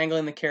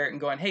 dangling the carrot and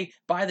going, hey,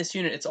 buy this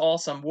unit, it's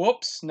awesome.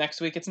 Whoops,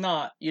 next week it's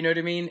not. You know what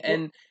I mean?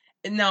 And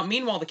now,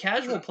 meanwhile, the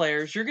casual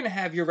players, you're going to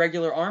have your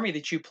regular army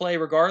that you play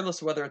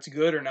regardless of whether it's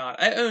good or not.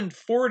 I owned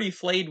 40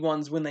 flayed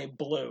ones when they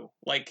blew.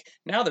 Like,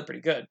 now they're pretty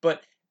good.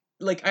 But,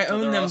 I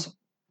own them. Awesome.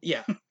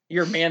 Yeah.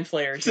 Your man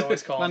flayers, you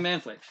always call My them.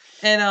 man flare.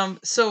 And,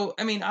 so,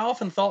 I mean, I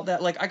often thought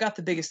that, I got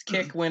the biggest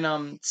kick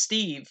when,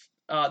 Steve,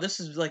 this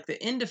is, the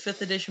end of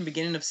 5th edition,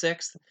 beginning of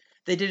 6th,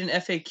 they did an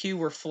FAQ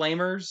where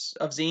Flamers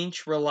of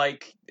Tzeentch were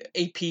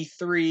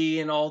AP3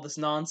 and all this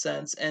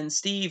nonsense, and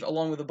Steve,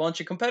 along with a bunch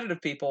of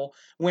competitive people,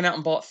 went out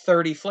and bought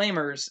 30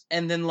 Flamers,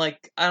 and then I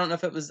don't know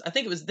if it was, I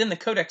think it was then the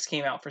Codex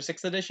came out for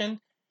 6th edition,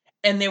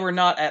 and they were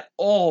not at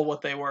all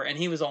what they were, and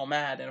he was all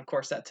mad, and of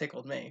course that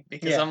tickled me,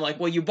 because I'm like,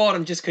 well, you bought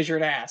them just because you're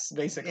an ass,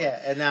 basically.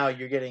 Yeah, and now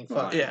you're getting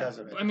fucked because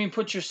of it. I mean,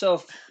 put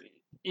yourself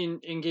in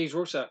Games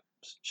Workshop's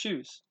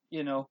shoes,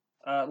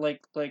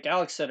 like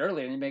Alex said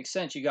earlier, and it makes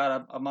sense. You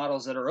got a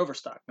models that are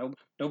overstocked.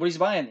 Nobody's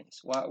buying these.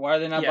 Why are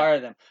they not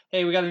buying them?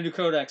 Hey, we got a new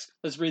codex.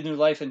 Let's breathe new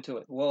life into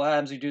it. Well, what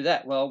happens if we do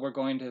that? Well, we're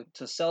going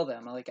to sell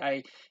them.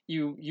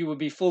 You would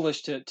be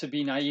foolish to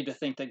be naive to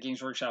think that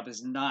Games Workshop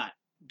is not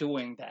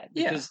doing that,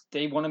 because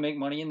they want to make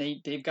money and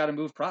they've got to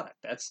move product.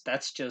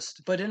 That's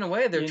just. But in a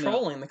way, they're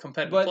trolling the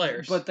competitive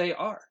players. But they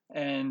are,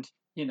 and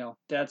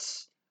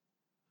that's.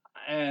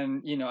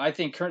 And I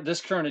think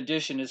this current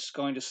edition is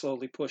going to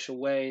slowly push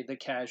away the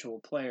casual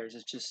players.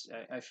 It's just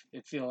I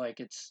feel like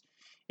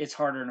it's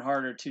harder and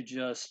harder to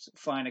just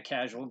find a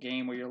casual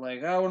game where you're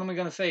like, oh, what am I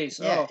going to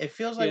face? Yeah, oh, it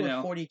feels like with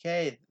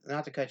 40K.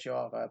 Not to cut you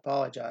off, I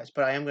apologize,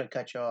 but I am going to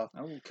cut you off.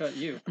 I will cut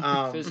you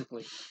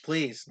physically.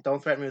 Please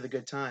don't threaten me with a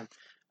good time.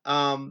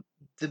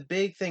 The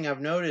big thing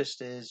I've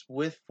noticed is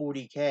with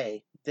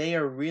 40K, they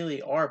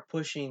really are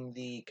pushing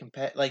the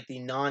the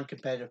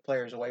non-competitive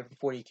players away from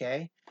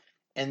 40K.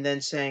 And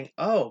then saying,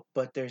 oh,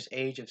 but there's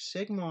Age of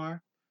Sigmar.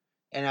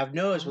 And I've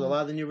noticed with a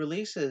lot of the new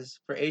releases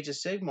for Age of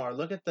Sigmar,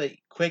 look at the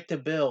quick to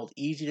build,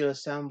 easy to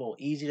assemble,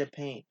 easy to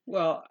paint.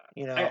 Well,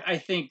 You know, I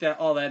think that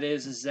all that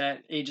is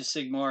that Age of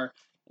Sigmar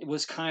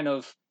was kind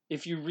of,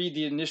 if you read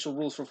the initial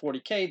rules for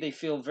 40K, they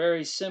feel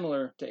very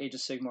similar to Age of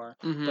Sigmar.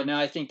 Mm-hmm. But now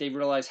I think they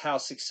realize how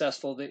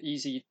successful the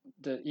easy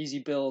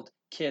build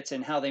kits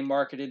and how they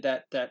marketed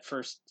that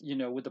first,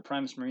 with the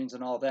Primus Marines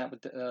and all that,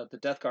 with the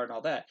Death Guard and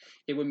all that.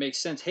 It would make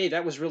sense. Hey,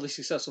 that was really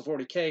successful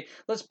 40K.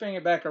 Let's bring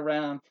it back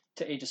around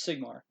to Age of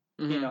Sigmar.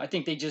 Mm-hmm. I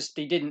think they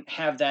didn't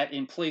have that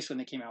in place when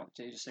they came out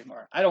with Age of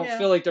Sigmar. I don't Yeah.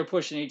 feel like they're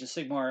pushing Age of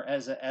Sigmar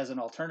as an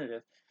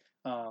alternative.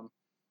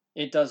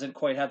 It doesn't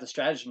quite have the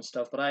strategy and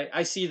stuff, but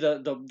I see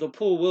the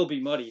pool will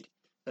be muddied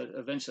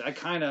eventually.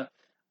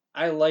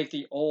 I like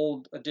the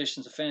old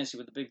editions of Fantasy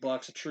with the big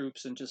blocks of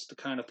troops and just the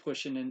kind of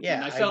pushing and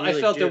Yeah, and I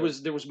really felt do.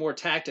 there was more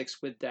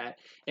tactics with that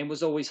and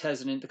was always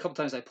hesitant. The couple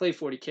times I played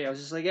 40K, I was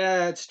just like,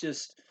 it's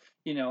just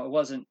it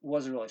wasn't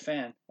really a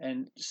fan.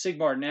 And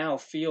Sigmar now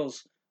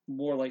feels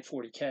more like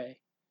 40K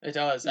It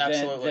does,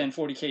 absolutely. than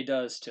 40K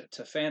does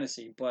to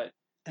Fantasy, but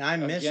and I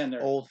miss Again,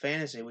 they're- old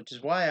Fantasy, which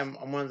is why I'm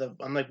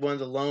like one of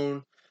the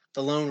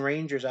lone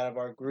rangers out of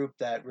our group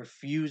that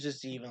refuses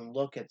to even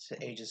look at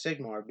Age of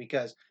Sigmar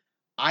because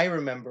I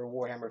remember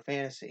Warhammer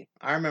Fantasy.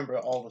 I remember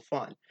all the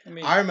fun. I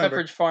mean, I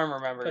remember Pepperidge Farm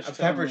remembers.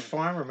 Pepperidge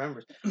Farm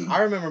remembers.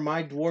 I remember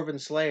my Dwarven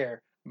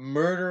Slayer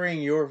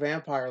murdering your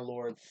Vampire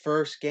Lord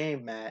first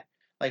game, Matt,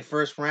 like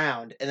first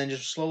round, and then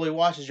just slowly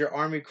watches your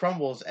army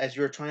crumbles as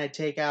you're trying to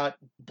take out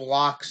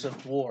blocks of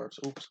dwarves.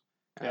 Oops,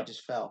 I Yep.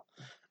 just fell.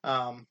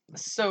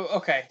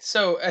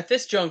 So at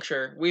this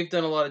juncture, we've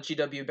done a lot of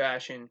GW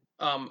bashing,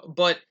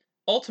 but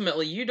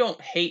ultimately you don't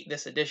hate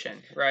this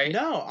edition, right?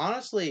 No,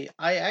 honestly,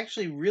 I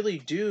actually really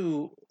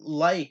do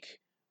like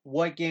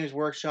what Games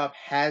Workshop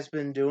has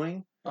been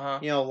doing. Uh-huh.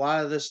 A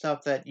lot of the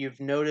stuff that you've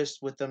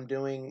noticed with them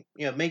doing,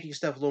 making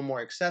stuff a little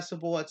more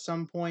accessible at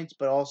some points,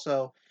 but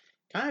also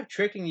kind of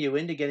tricking you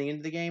into getting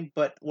into the game.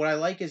 But what I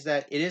like is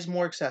that it is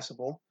more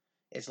accessible.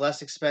 It's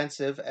less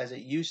expensive as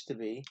it used to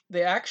be.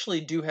 They actually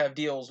do have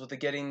deals with the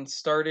getting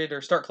started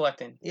or start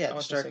collecting. Yeah, I to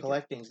want start say.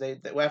 collecting. They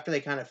after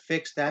they kind of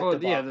fixed that Well,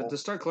 debacle. yeah, the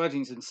start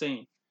collecting is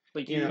insane.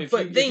 Like,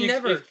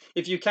 But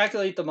if you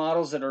calculate the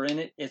models that are in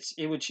it,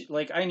 it would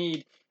like I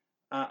need.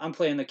 I'm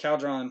playing the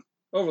Caldron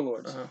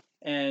Overlords, Uh-huh.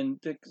 and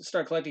the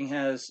start collecting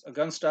has a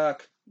gun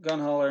stock, gun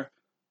hauler,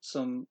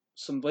 some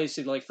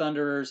basically like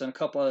Thunderers and a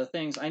couple other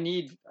things. I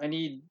need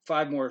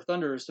 5 more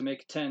Thunderers to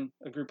make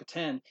a group of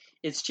 10.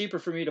 It's cheaper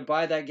for me to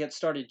buy that, get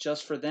started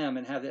just for them,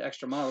 and have the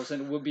extra models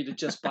than it would be to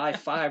just buy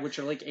 5, which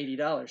are like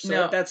 $80. So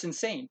Now- that's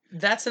insane.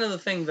 That's another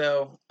thing,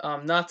 though.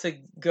 Not to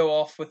go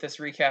off with this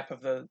recap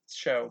of the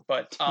show,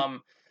 but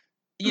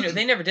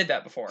they never did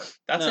that before.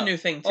 That's a No. new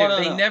thing too. Oh, no,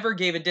 They no. never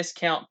gave a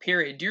discount.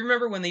 Period. Do you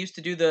remember when they used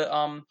to do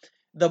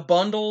the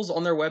bundles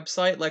on their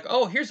website? Like,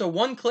 oh, here's a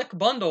 1-click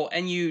bundle,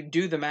 and you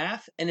do the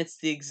math, and it's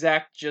the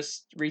exact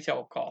just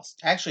retail cost.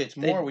 Actually, it's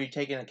They- more when you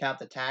take into account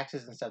the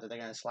taxes and stuff that they're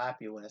going to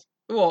slap you with.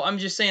 Well, I'm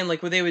just saying, like,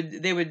 they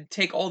would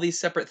take all these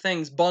separate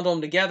things, bundle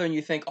them together, and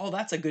you think, oh,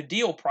 that's a good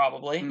deal,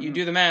 probably. You Mhm.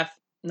 do the math.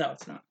 No,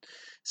 it's not.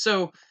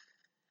 So,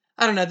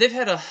 I don't know. They've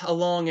had a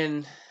long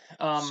and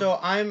So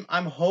I'm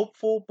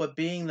hopeful, but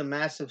being the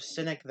massive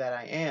cynic that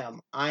I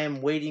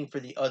am waiting for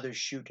the other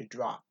shoe to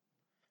drop.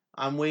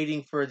 I'm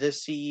waiting for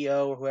this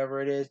CEO or whoever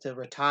it is to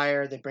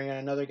retire. They bring in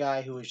another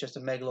guy who is just a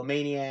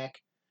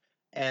megalomaniac,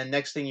 and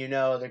next thing you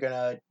know, they're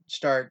gonna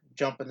start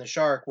jumping the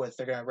shark with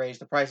they're gonna raise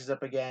the prices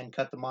up again,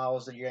 cut the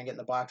models that you're gonna get in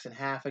the box in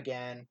half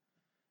again,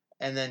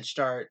 and then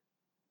start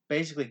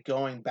basically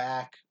going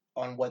back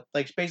on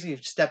basically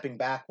stepping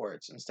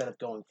backwards instead of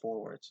going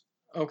forwards.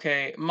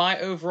 Okay, my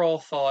overall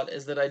thought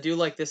is that I do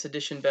like this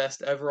edition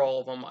best over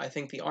all of them. I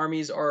think the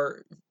armies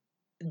are,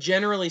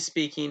 generally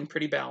speaking,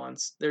 pretty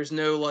balanced. There's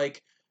no,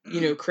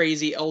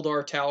 crazy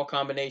Eldar Tau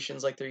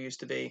combinations like there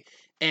used to be.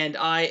 And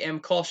I am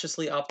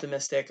cautiously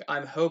optimistic.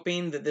 I'm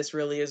hoping that this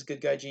really is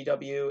Good Guy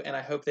GW, and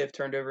I hope they've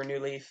turned over a new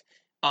leaf.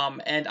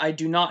 And I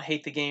do not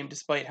hate the game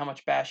despite how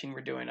much bashing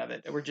we're doing of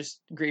it. We're just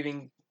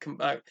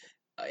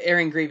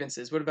airing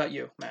grievances. What about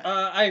you, Matt?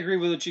 I agree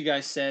with what you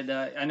guys said.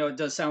 I know it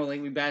does sound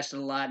like we bashed it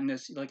a lot, and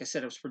like I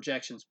said, it was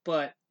projections.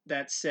 But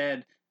that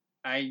said,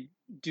 I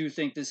do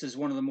think this is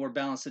one of the more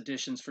balanced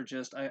editions for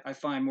just, I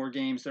find more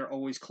games, they're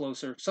always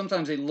closer.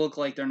 Sometimes they look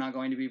like they're not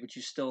going to be, but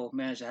you still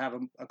manage to have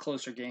a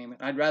closer game.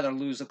 I'd rather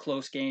lose a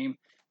close game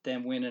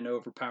than win an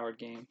overpowered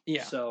game.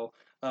 Yeah. So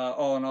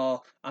all in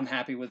all, I'm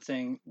happy with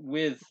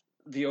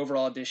the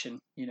overall edition,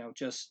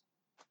 just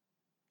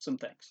some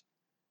things.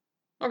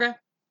 Okay.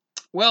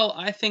 Well,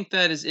 I think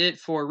that is it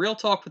for Real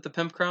Talk with the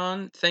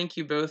Pimpcron. Thank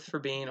you both for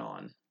being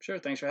on. Sure,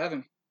 thanks for having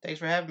me. Thanks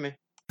for having me.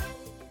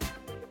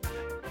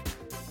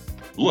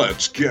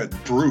 Let's get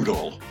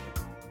brutal.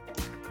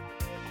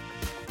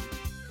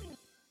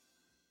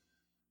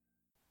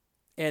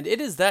 And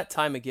it is that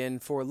time again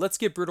for Let's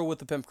Get Brutal with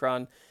the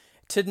Pimpcron.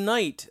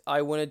 Tonight,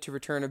 I wanted to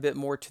return a bit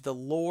more to the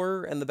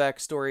lore and the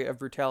backstory of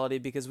brutality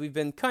because we've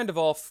been kind of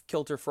off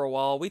kilter for a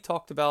while. We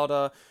talked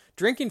about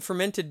drinking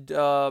fermented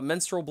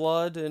menstrual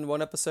blood in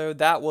one episode.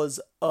 That was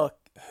a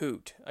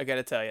hoot. I got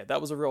to tell you,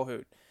 that was a real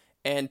hoot.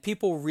 And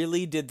people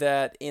really did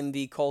that in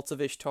the cults of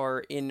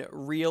Ishtar in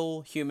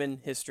real human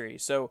history.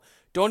 So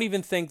don't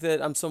even think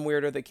that I'm some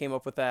weirdo that came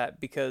up with that,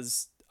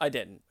 because I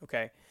didn't,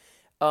 okay?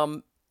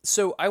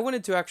 So I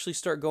wanted to actually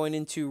start going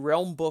into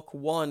Realm Book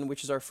 1,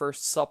 which is our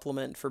first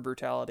supplement for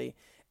Brutality,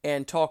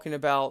 and talking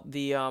about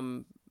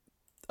the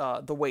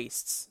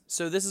wastes.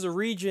 So this is a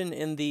region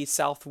in the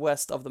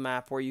southwest of the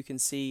map where you can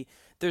see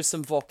there's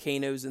some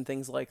volcanoes and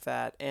things like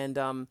that.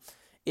 And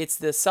it's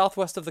the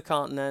southwest of the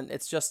continent.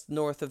 It's just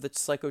north of the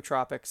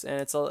psychotropics, and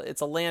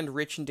it's a land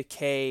rich in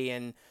decay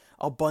and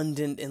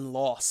abundant in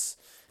loss.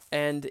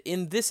 And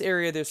in this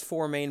area, there's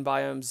 4 main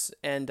biomes,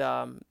 and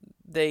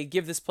they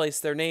give this place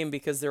their name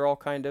because they're all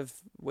kind of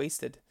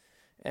wasted.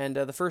 And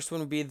the first one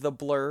would be the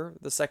Blur.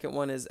 The second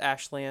one is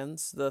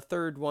Ashlands. The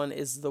third one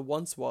is the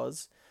Once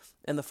Was,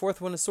 and the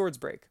fourth one is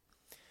Swordsbreak.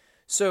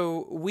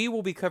 So we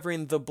will be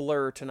covering the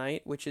Blur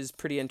tonight, which is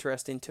pretty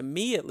interesting to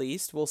me, at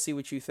least. We'll see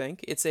what you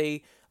think. It's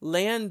a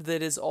land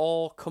that is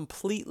all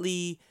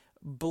completely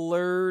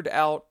blurred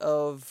out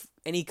of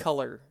any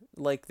color.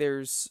 Like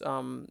there's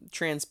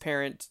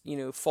transparent,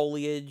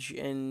 foliage,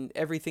 and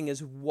everything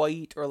is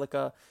white or like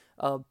a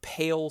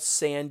pale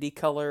sandy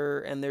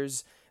color, and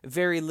there's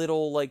very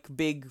little like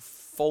big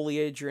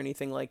foliage or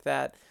anything like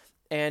that.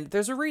 And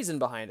there's a reason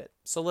behind it.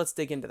 So let's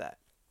dig into that.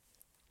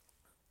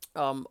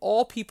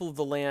 All people of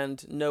the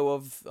land know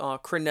of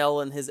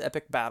Crenel and his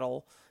epic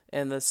battle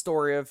and the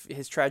story of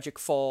his tragic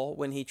fall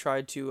when he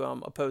tried to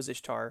oppose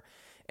Ishtar.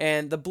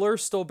 And the Blur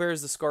still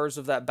bears the scars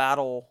of that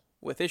battle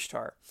with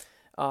Ishtar.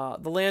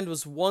 The land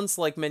was once,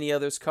 like many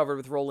others, covered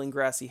with rolling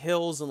grassy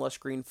hills and lush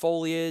green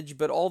foliage,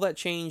 but all that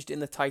changed in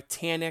the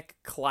titanic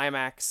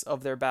climax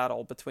of their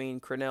battle between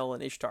Crenel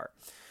and Ishtar.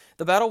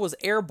 The battle was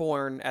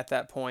airborne at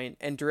that point,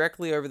 and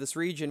directly over this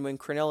region when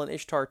Crenel and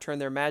Ishtar turned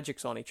their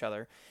magics on each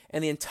other,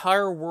 and the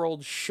entire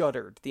world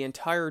shuddered. The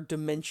entire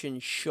dimension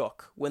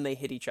shook when they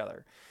hit each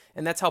other.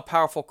 And that's how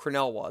powerful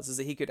Crenel was, is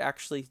that he could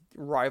actually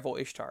rival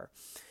Ishtar.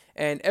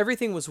 And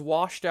everything was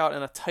washed out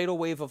in a tidal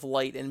wave of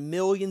light, and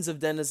millions of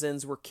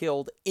denizens were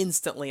killed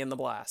instantly in the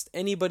blast.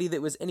 Anybody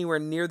that was anywhere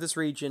near this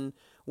region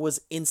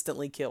was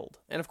instantly killed.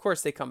 And of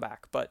course they come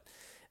back, but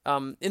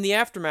in the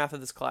aftermath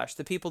of this clash,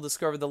 the people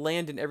discovered the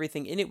land and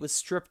everything in it was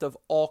stripped of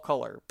all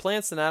color.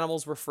 Plants and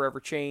animals were forever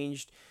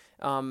changed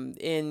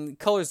in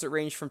colors that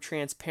ranged from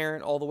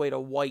transparent all the way to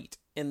white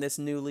in this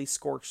newly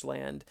scorched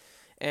land.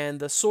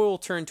 And the soil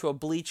turned to a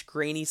bleached,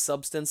 grainy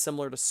substance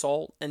similar to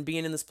salt, and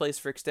being in this place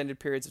for extended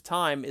periods of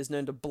time is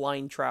known to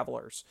blind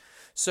travelers.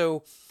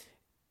 So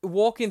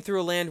walking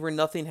through a land where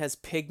nothing has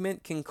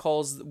pigment can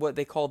cause what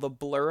they call the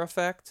blur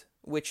effect,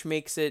 which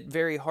makes it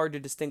very hard to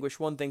distinguish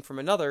one thing from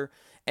another,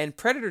 and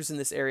predators in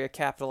this area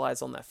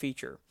capitalize on that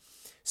feature.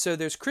 So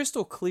there's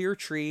crystal clear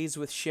trees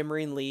with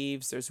shimmering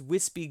leaves, there's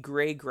wispy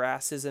gray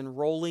grasses and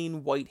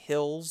rolling white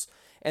hills,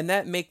 and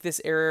that make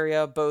this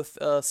area both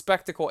a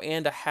spectacle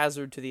and a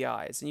hazard to the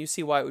eyes. And you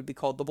see why it would be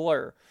called the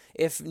Blur.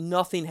 If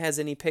nothing has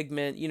any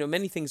pigment,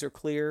 many things are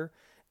clear,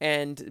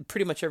 and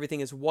pretty much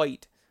everything is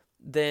white,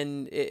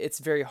 then it's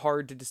very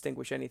hard to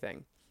distinguish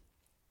anything.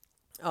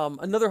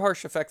 Another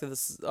harsh effect of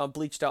this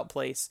bleached out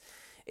place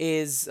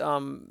is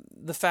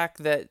the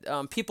fact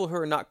that people who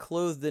are not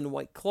clothed in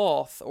white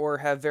cloth or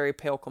have very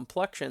pale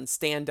complexion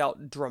stand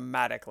out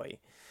dramatically.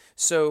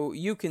 So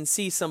you can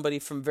see somebody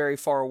from very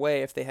far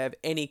away if they have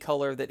any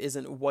color that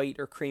isn't white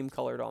or cream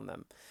colored on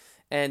them.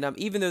 And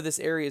even though this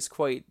area is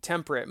quite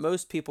temperate,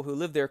 most people who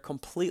live there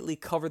completely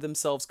cover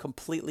themselves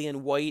completely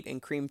in white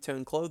and cream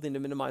tone clothing to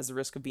minimize the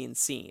risk of being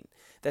seen.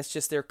 That's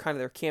just their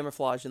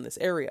camouflage in this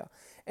area,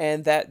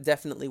 and that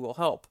definitely will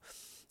help.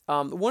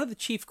 One of the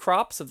chief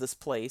crops of this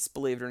place,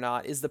 believe it or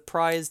not, is the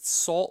prized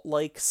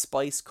salt-like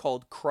spice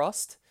called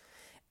crust.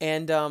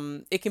 And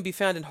it can be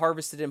found and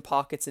harvested in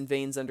pockets and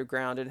veins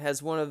underground, and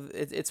it's one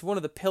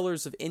of the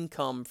pillars of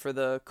income for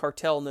the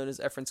cartel known as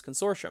Ephron's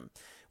Consortium,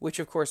 which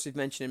of course we've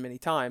mentioned many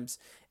times.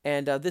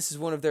 And this is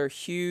one of their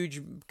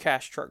huge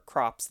cash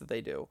crops that they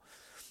do.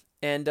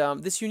 And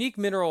this unique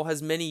mineral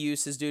has many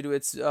uses due to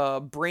its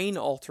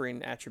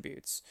brain-altering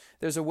attributes.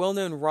 There's a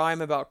well-known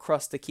rhyme about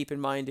crust to keep in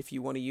mind if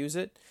you want to use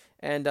it,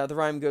 and the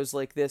rhyme goes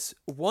like this: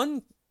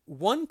 One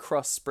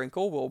crust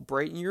sprinkle will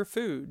brighten your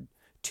food.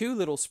 2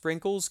 little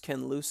sprinkles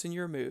can loosen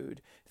your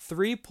mood.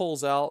 3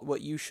 pulls out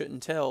what you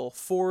shouldn't tell.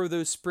 4 of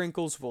those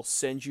sprinkles will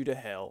send you to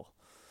hell.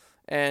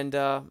 And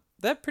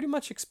that pretty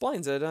much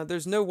explains it.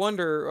 There's no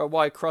wonder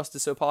why crust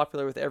is so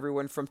popular with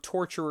everyone from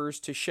torturers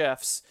to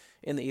chefs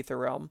in the Ether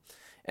Realm.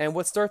 And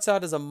what starts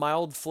out as a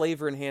mild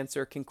flavor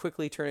enhancer can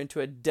quickly turn into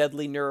a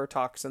deadly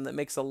neurotoxin that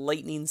makes a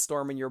lightning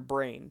storm in your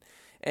brain.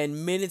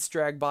 And minutes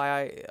drag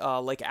by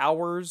like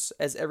hours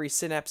as every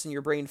synapse in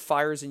your brain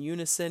fires in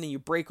unison, and you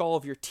break all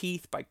of your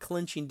teeth by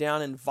clenching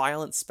down in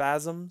violent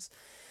spasms.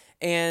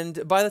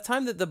 And by the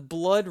time that the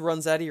blood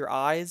runs out of your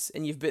eyes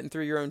and you've bitten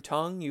through your own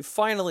tongue, you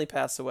finally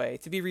pass away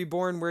to be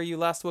reborn where you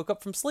last woke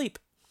up from sleep.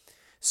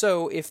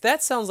 So if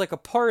that sounds like a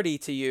party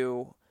to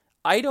you,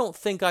 I don't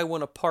think I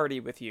want to party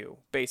with you,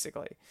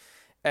 basically.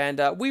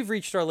 And we've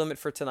reached our limit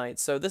for tonight,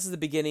 so this is the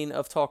beginning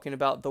of talking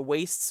about the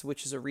Wastes,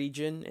 which is a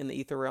region in the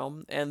Ether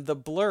Realm, and the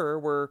Blur.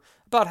 We're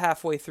about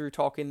halfway through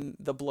talking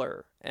the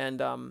Blur, and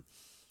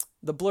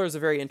the Blur is a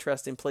very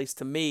interesting place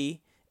to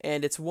me,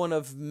 and it's one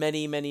of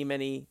many, many,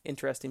 many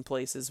interesting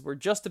places. We're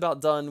just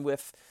about done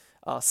with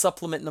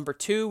supplement number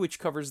 2, which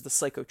covers the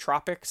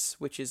psychotropics,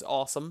 which is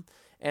awesome,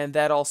 and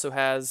that also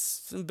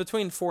has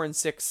between 4 and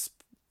 6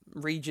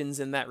 regions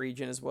in that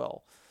region as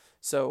well.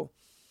 So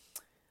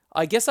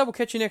I guess I will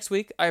catch you next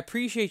week. I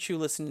appreciate you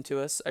listening to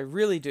us. I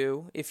really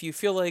do. If you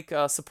feel like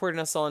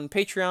supporting us on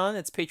Patreon,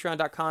 it's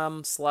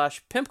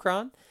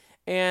patreon.com/pimpcron.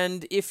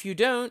 And if you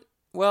don't,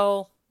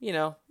 well,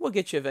 we'll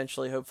get you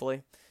eventually,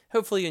 hopefully.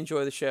 Hopefully you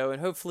enjoy the show,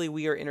 and hopefully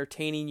we are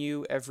entertaining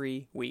you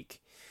every week.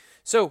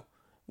 So,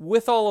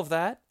 with all of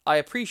that, I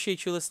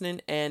appreciate you listening,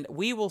 and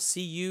we will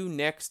see you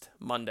next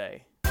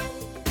Monday.